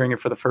I was hearing it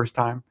for the first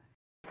time.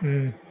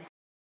 I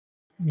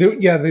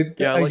think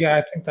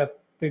that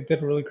they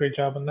did a really great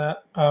job on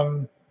that.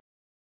 I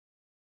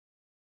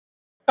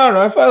don't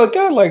know.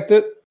 I liked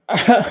it.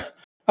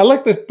 I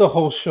liked the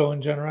whole show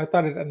in general. I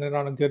thought it ended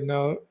on a good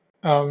note.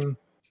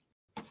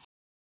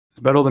 It's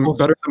better than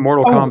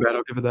Mortal Kombat.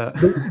 I'll give it that.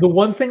 The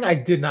one thing I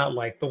did not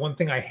like, the one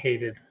thing I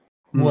hated,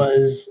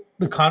 was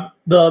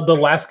the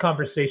last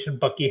conversation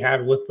Bucky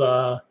had with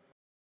that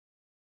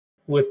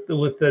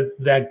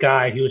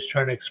guy he was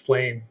trying to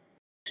explain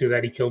to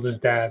that he killed his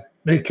dad.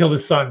 He killed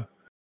his son.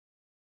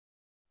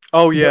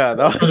 Oh yeah,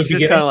 that was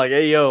just kind of like,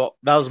 hey yo,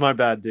 that was my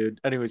bad, dude.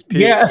 Anyways, peace.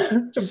 Yeah,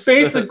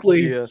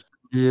 basically.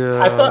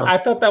 Yeah. I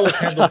thought that was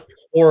handled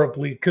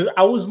horribly because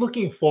I was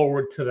looking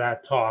forward to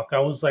that talk. I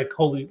was like,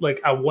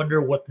 I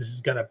wonder what this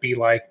is gonna be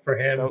like for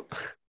him. Nope.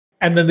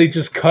 And then they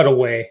just cut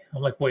away.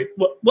 I'm like, wait,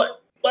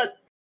 what?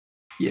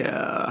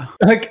 Yeah.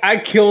 Like I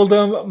killed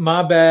him.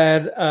 My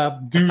bad.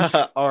 Deuce.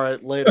 All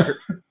right, later.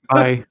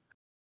 Bye.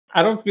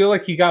 I don't feel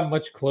like he got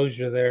much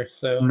closure there.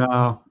 So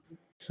no.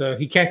 So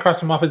he can't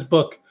cross him off his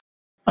book.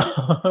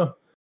 No,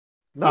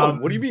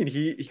 what do you mean?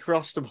 He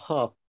crossed him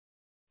off.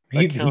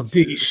 He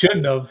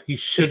shouldn't have. He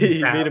shouldn't.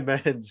 He made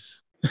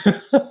amends.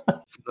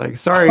 Like,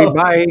 sorry,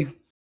 bye.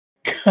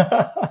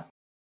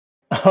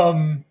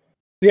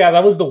 Yeah,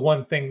 that was the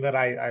one thing that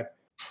I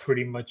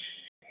pretty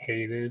much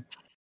hated.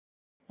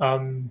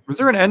 Was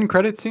there an end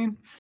credit scene?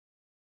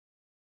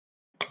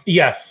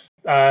 Yes,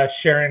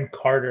 Sharon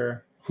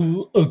Carter,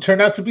 who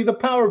turned out to be the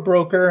power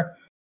broker.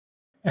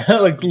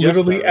 Like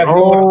literally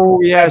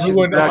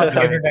everyone on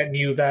the internet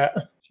knew that.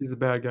 She's a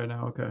bad guy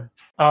now, okay.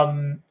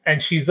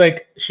 And she's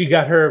like, she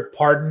got her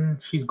pardon.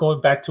 She's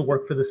going back to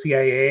work for the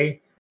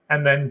CIA.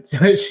 And then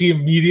she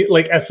immediately,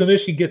 like, as soon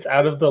as she gets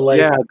out of the,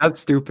 that's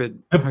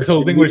stupid. The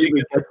building where she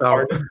gets her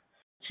pardon,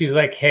 she's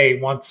like, hey,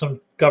 want some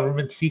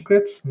government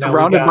secrets?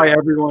 Surrounded by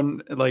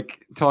everyone,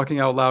 like, talking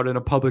out loud in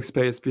a public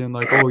space, being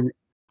like, oh,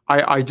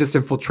 I just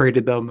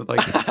infiltrated them.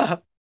 Like,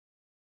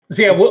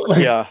 the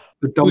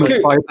dumbest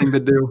spy thing to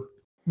do.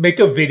 Make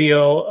a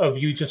video of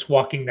you just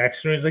walking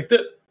next to her. He's like,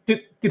 Did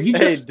he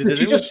just? Did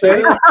she just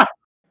say?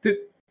 Did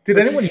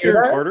anyone hear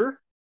that? Carter?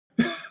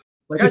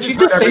 Like, did she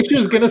just say she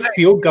was gonna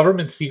steal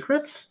government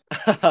secrets?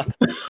 I'm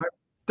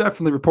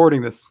definitely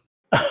reporting this.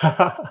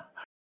 But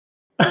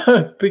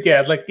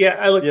yeah,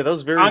 that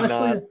was very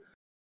honestly.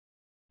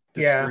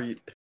 Discreet.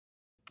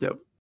 Yep.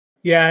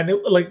 Yeah, and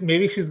like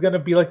maybe she's gonna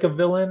be like a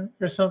villain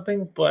or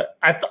something. But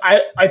I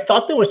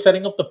thought they were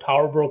setting up the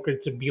power broker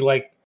to be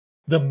like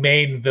the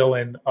main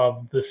villain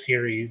of the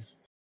series.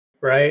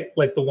 Right?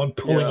 Like the one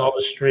pulling all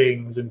the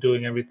strings and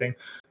doing everything.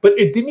 But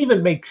it didn't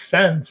even make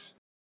sense.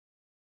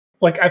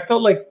 Like I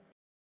felt like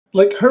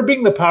her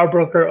being the power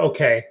broker,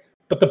 okay.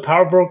 But the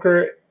power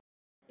broker,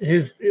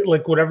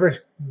 like whatever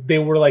they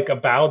were like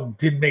about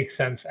didn't make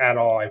sense at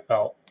all, I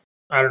felt.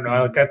 I don't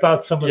know. Like I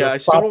thought some of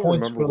the plot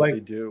points were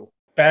like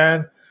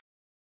bad.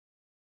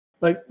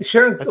 Like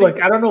Sharon,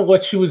 I don't know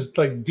what she was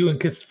like doing,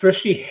 because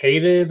first she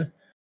hated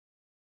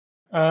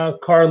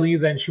Carly,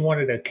 then she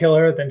wanted to kill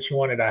her, then she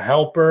wanted to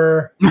help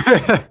her,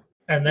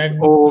 and then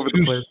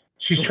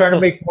she's trying to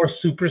make more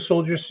super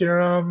soldier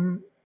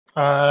serum,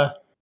 or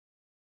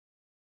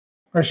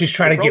she's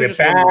trying to get it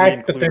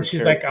back, but then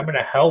she's like, I'm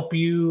gonna help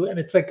you, and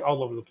it's like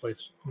all over the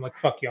place. I'm like,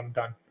 fuck you, I'm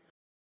done.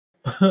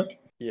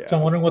 Yeah. So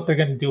I'm wondering what they're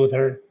gonna do with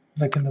her,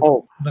 like in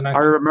the next.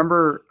 I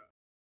remember.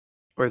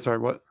 Wait, sorry,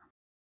 what?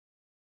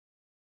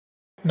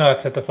 No,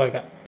 that's it. That's all I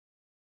got.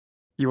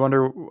 You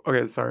wonder?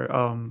 Okay, sorry.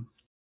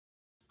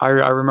 I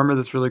remember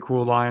this really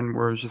cool line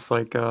where it was just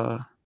like,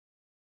 this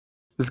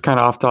is kind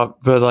of off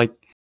top, but like, do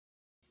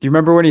you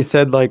remember when he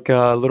said like,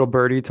 little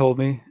birdie told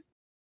me?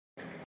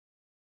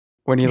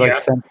 When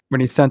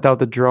he sent out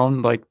the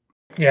drone, like,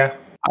 yeah,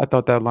 I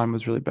thought that line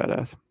was really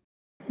badass.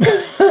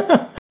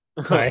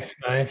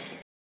 Nice.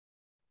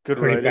 Good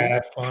Pretty writing.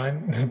 badass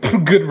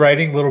line. Good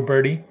writing, little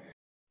birdie.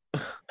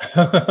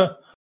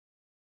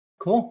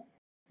 Cool.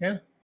 Yeah,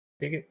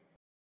 dig it.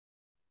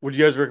 Would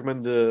you guys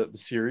recommend the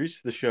series,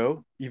 the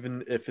show,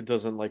 even if it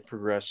doesn't like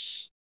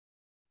progress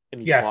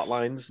any plot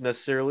lines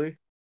necessarily?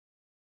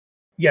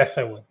 Yes,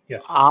 I would.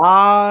 Yes,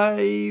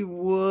 I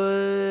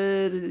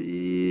would.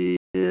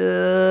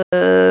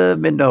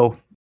 No.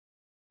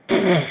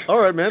 All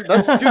right, man.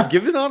 That's dude.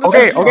 Give it on.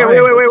 Okay. Wait.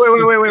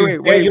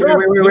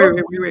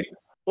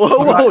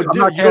 Whoa,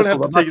 dude! You don't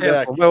have to take it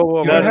back.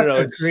 No.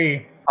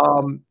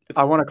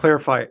 I want to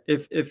clarify.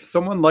 If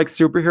someone likes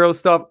superhero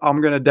stuff,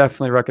 I'm gonna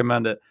definitely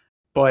recommend it.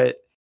 But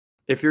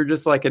if you're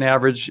just like an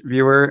average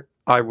viewer,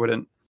 I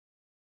wouldn't.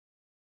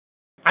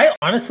 I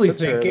honestly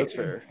That's think fair. That's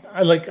fair.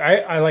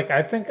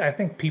 I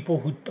think people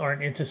who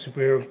aren't into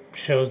superhero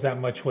shows that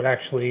much would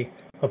actually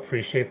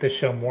appreciate this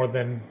show more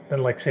than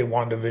like say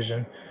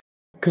WandaVision.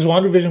 Because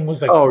WandaVision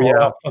was like all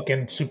out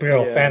fucking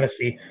superhero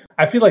fantasy.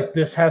 I feel like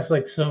this has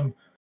like some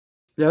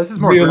this is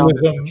more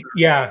realism. grounded.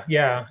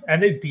 Yeah,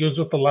 and it deals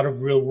with a lot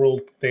of real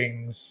world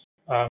things.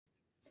 And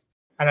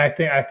I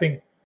think I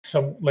think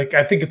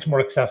it's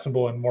more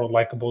accessible and more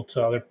likable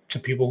to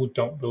people who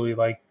don't really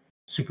like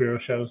superhero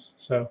shows.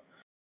 So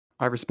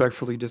I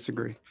respectfully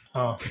disagree.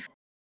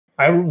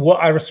 I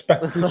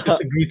respectfully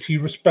disagree to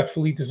you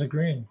respectfully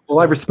disagreeing. Well,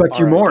 I respect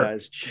you more.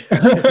 Guys,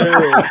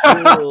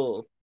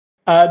 chill.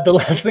 The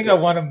last thing I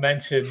want to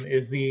mention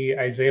is the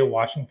Isaiah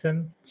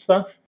Washington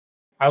stuff.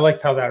 I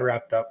liked how that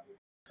wrapped up.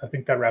 I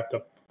think that wrapped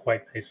up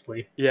quite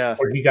nicely. Yeah.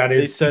 Where he got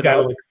his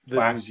the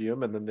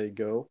museum and then they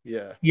go.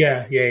 Yeah.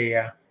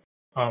 Yeah.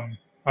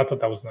 I thought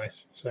that was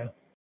nice. So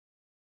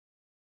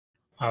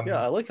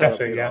I like how that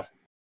paid off.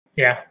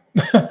 Yeah.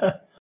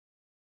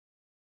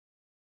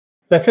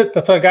 That's it.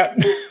 That's all I got.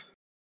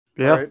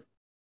 Yeah. Right.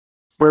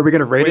 Where are we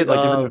gonna rate it?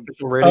 Like give an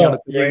official rating on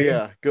it?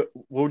 Yeah.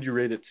 What would you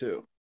rate it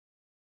to?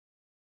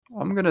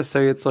 I'm gonna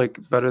say it's like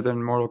better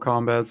than Mortal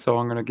Kombat, so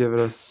I'm gonna give it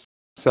a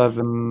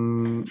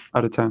 7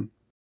 out of 10.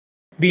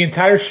 The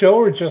entire show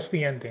or just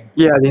the ending?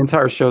 Yeah, the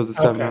entire show is a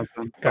 7 out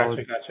of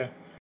 10. Gotcha.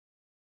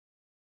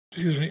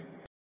 Excuse me.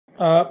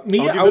 I'll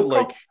give it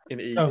like an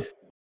 8. Oh.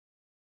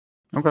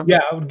 Okay. Yeah,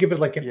 I would give it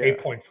like an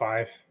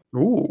 8.5.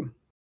 Ooh.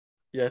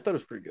 Yeah, I thought it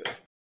was pretty good.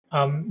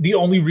 The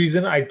only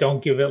reason I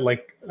don't give it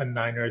like a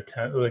 9 or a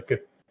 10, like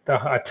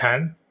a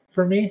 10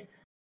 for me,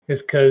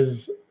 is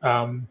because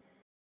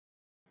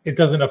it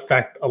doesn't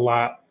affect a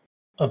lot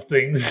of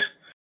things.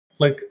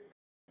 Like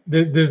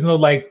there's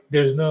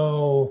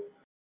no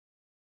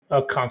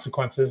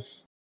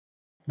consequences.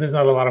 There's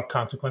not a lot of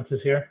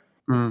consequences here,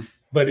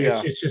 but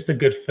it's just a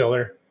good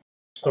filler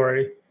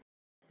story.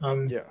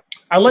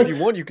 I like. If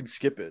you want, you can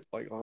skip it.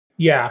 Like,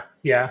 yeah.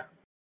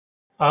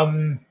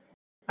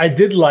 I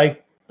did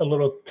like a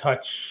little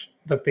touch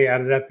that they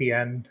added at the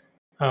end,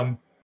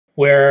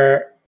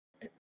 where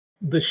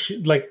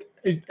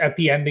at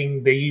the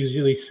ending they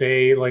usually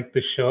say like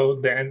the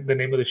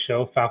name of the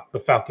show, the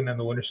Falcon and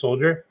the Winter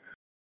Soldier,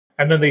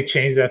 and then they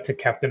changed that to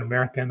Captain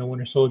America and the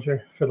Winter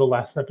Soldier for the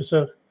last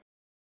episode.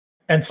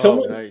 And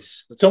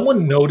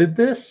someone noted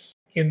this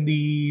in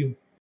the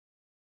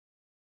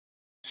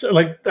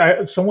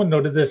someone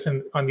noted this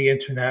on the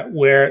internet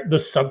where the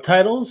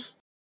subtitles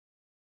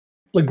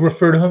like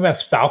refer to him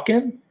as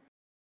Falcon,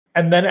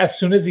 and then as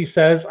soon as he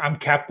says I'm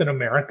Captain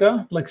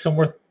America, like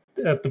somewhere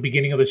at the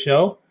beginning of the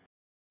show,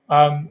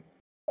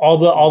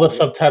 all the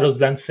subtitles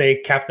then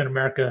say Captain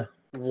America.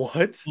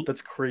 What?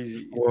 That's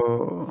crazy.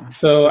 Whoa.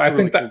 So that's I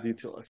think cool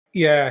detail.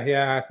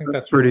 Yeah, I think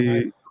that's pretty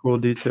really nice. Cool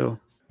detail.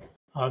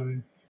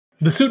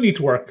 The suit needs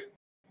work,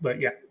 but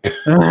yeah.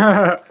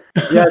 Yeah,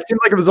 it seemed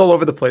like it was all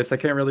over the place. I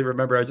can't really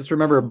remember. I just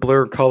remember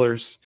blur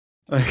colors.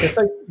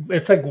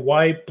 It's like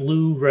white,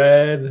 blue,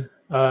 red.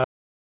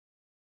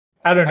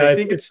 I don't know. I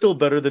think it's still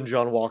better than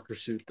John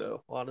Walker's suit,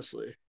 though.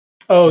 Honestly.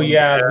 Oh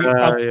yeah,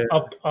 the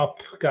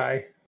up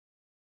guy.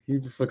 He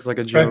just looks like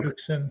a joke.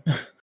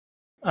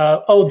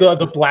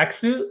 The black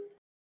suit.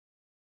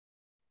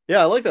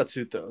 Yeah, I like that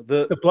suit though.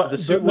 The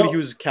suit when he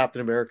was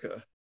Captain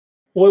America.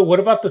 What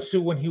about the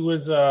suit when he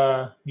was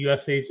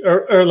U.S. agent,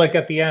 or like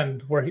at the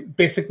end where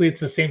basically it's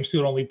the same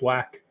suit only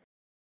black?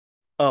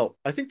 Oh,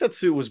 I think that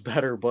suit was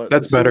better, but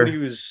that's better. When he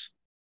was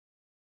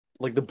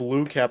like the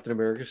blue Captain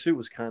America suit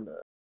was kind of.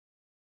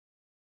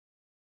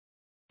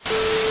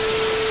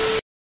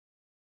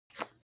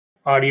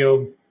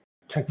 Audio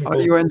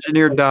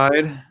engineer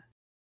died.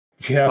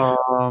 Yeah.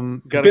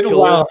 Gotta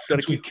kill it.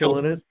 Gotta keep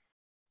killing it.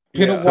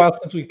 Been a while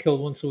since we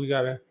killed one, so we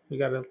gotta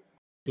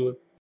do it.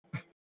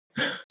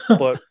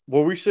 But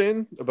what were we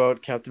saying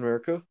about Captain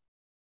America?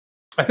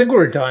 I think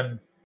we're done.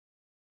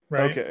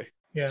 Right. Okay.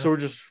 Yeah. So we're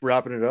just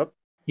wrapping it up.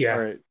 Yeah.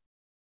 All right.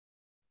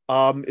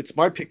 It's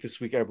my pick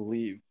this week, I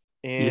believe,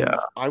 and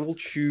I will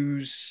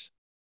choose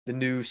the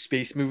new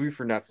space movie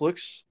for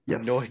Netflix. Yes. I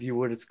have no idea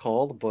what it's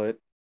called, but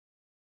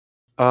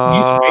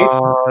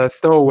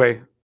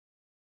Stowaway.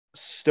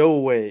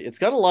 Stowaway. It's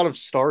got a lot of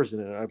stars in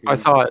it, I believe. I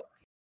saw it.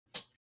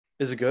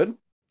 Is it good?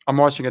 I'm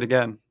watching it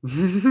again.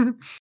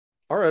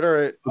 All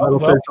right. So that'll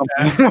say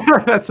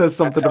something. That says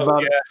something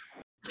about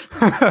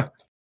it.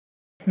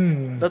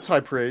 That's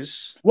high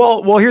praise.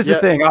 Well, here's the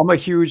thing. I'm a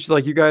huge,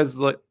 like, you guys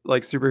like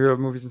superhero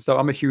movies and stuff.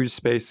 I'm a huge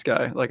space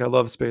guy. Like, I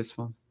love space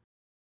fun.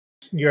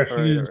 You're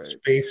a huge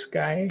space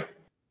guy.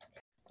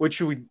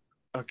 Should we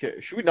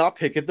not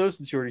pick it though,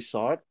 since you already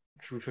saw it?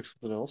 Should we pick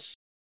something else?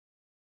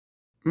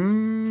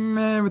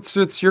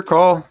 It's your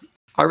call.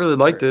 I really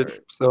liked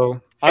it,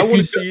 so I want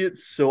to see it,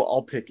 so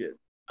I'll pick it.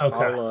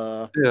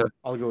 Okay.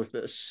 I'll go with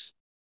this.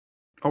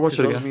 I'll watch it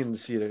again. I was meaning to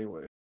see it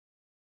anyway.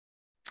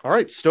 All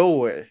right,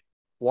 Stowaway.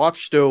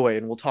 Watch Stowaway,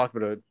 and we'll talk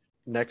about it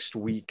next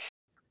week.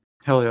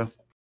 Hell yeah.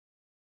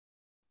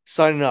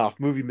 Signing off.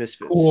 Movie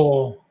Misfits.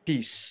 Cool.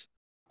 Peace.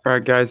 All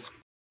right, guys.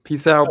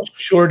 Peace out.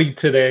 Shorty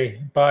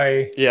today.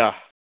 Bye. Yeah.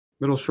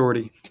 Little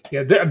shorty.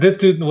 Yeah,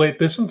 dude, wait,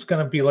 this one's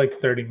gonna be like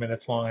 30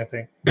 minutes long, I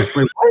think. Wait,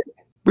 what?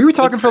 We were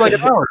talking for like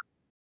an hour.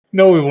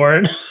 No, we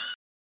weren't.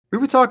 We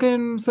were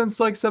talking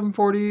since like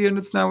 7:40, and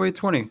it's now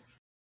 8:20.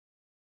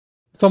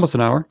 It's almost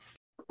an hour.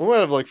 We might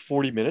have like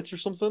 40 minutes or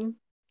something.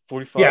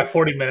 45. Yeah,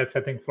 40 minutes.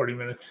 I think 40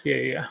 minutes.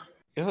 Yeah.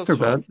 Yeah, It's too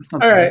bad. It's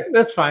not All too right, bad.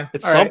 that's fine.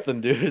 It's All something,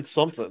 dude. It's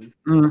something.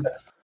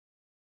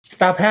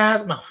 Stop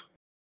hassling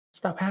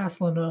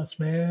us,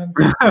 man.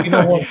 You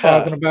know what I'm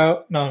talking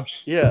about? No,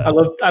 yeah.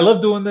 I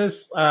love doing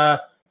this.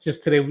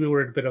 Just today we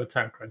were in a bit of a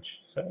time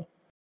crunch, so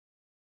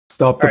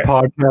stop the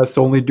podcast.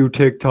 Only do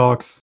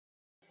TikToks.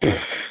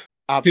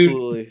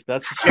 Absolutely. Dude,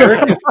 that's the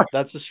strat.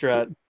 That's the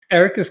strat.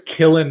 Eric is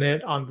killing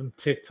it on the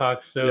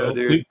TikTok, so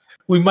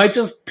we might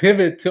just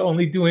pivot to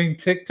only doing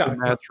TikTok.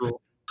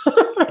 Natural.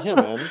 Yeah,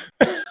 man.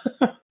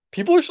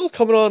 People are still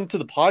coming on to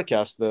the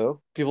podcast, though.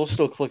 People are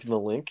still clicking the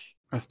link.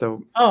 That's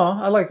dope. Oh,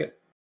 I like it.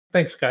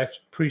 Thanks, guys.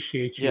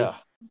 Appreciate you. Yeah.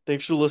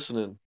 Thanks for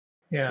listening.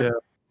 Yeah.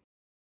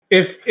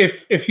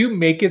 If you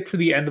make it to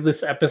the end of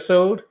this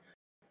episode,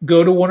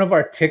 go to one of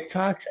our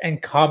TikToks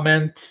and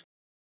comment.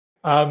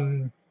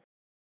 Sound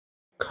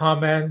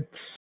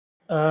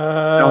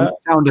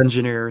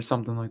engineer or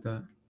something like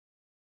that.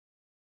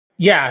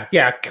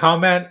 Yeah.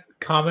 Comment.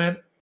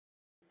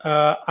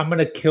 I'm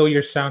gonna kill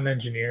your sound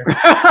engineer.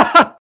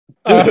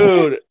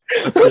 Dude,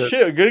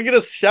 shit, I'm gonna get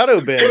a shadow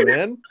ban,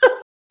 man.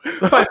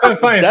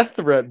 Fine. Death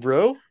threat,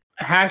 bro.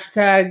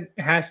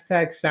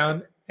 Hashtag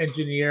sound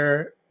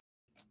engineer.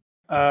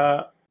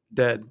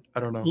 Dead. I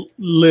don't know.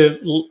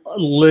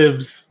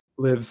 Lives.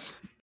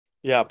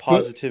 Yeah,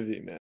 positivity,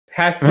 man.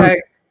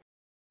 Hashtag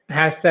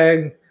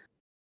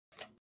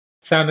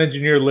sound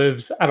engineer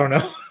lives. I don't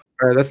know.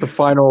 All right, that's the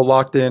final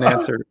locked in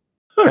answer.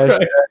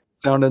 Hashtag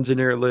sound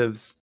engineer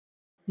lives.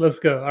 Let's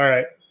go. All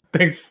right.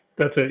 Thanks.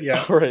 That's it.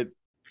 Yeah. All right.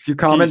 If you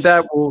comment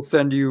that, we'll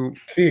send you.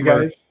 See you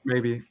guys.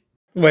 Maybe.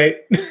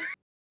 Wait.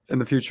 In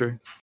the future.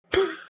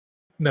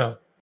 No,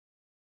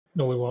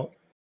 we won't.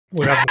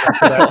 We're not going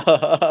for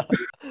that.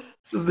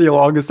 This is the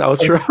longest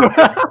outro.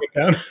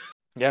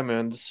 Yeah,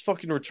 man. This is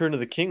fucking Return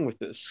of the King with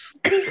this.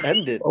 Let's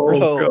end it, bro.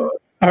 God.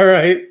 All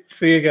right.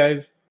 See you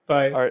guys.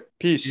 Bye. All right.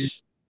 Peace.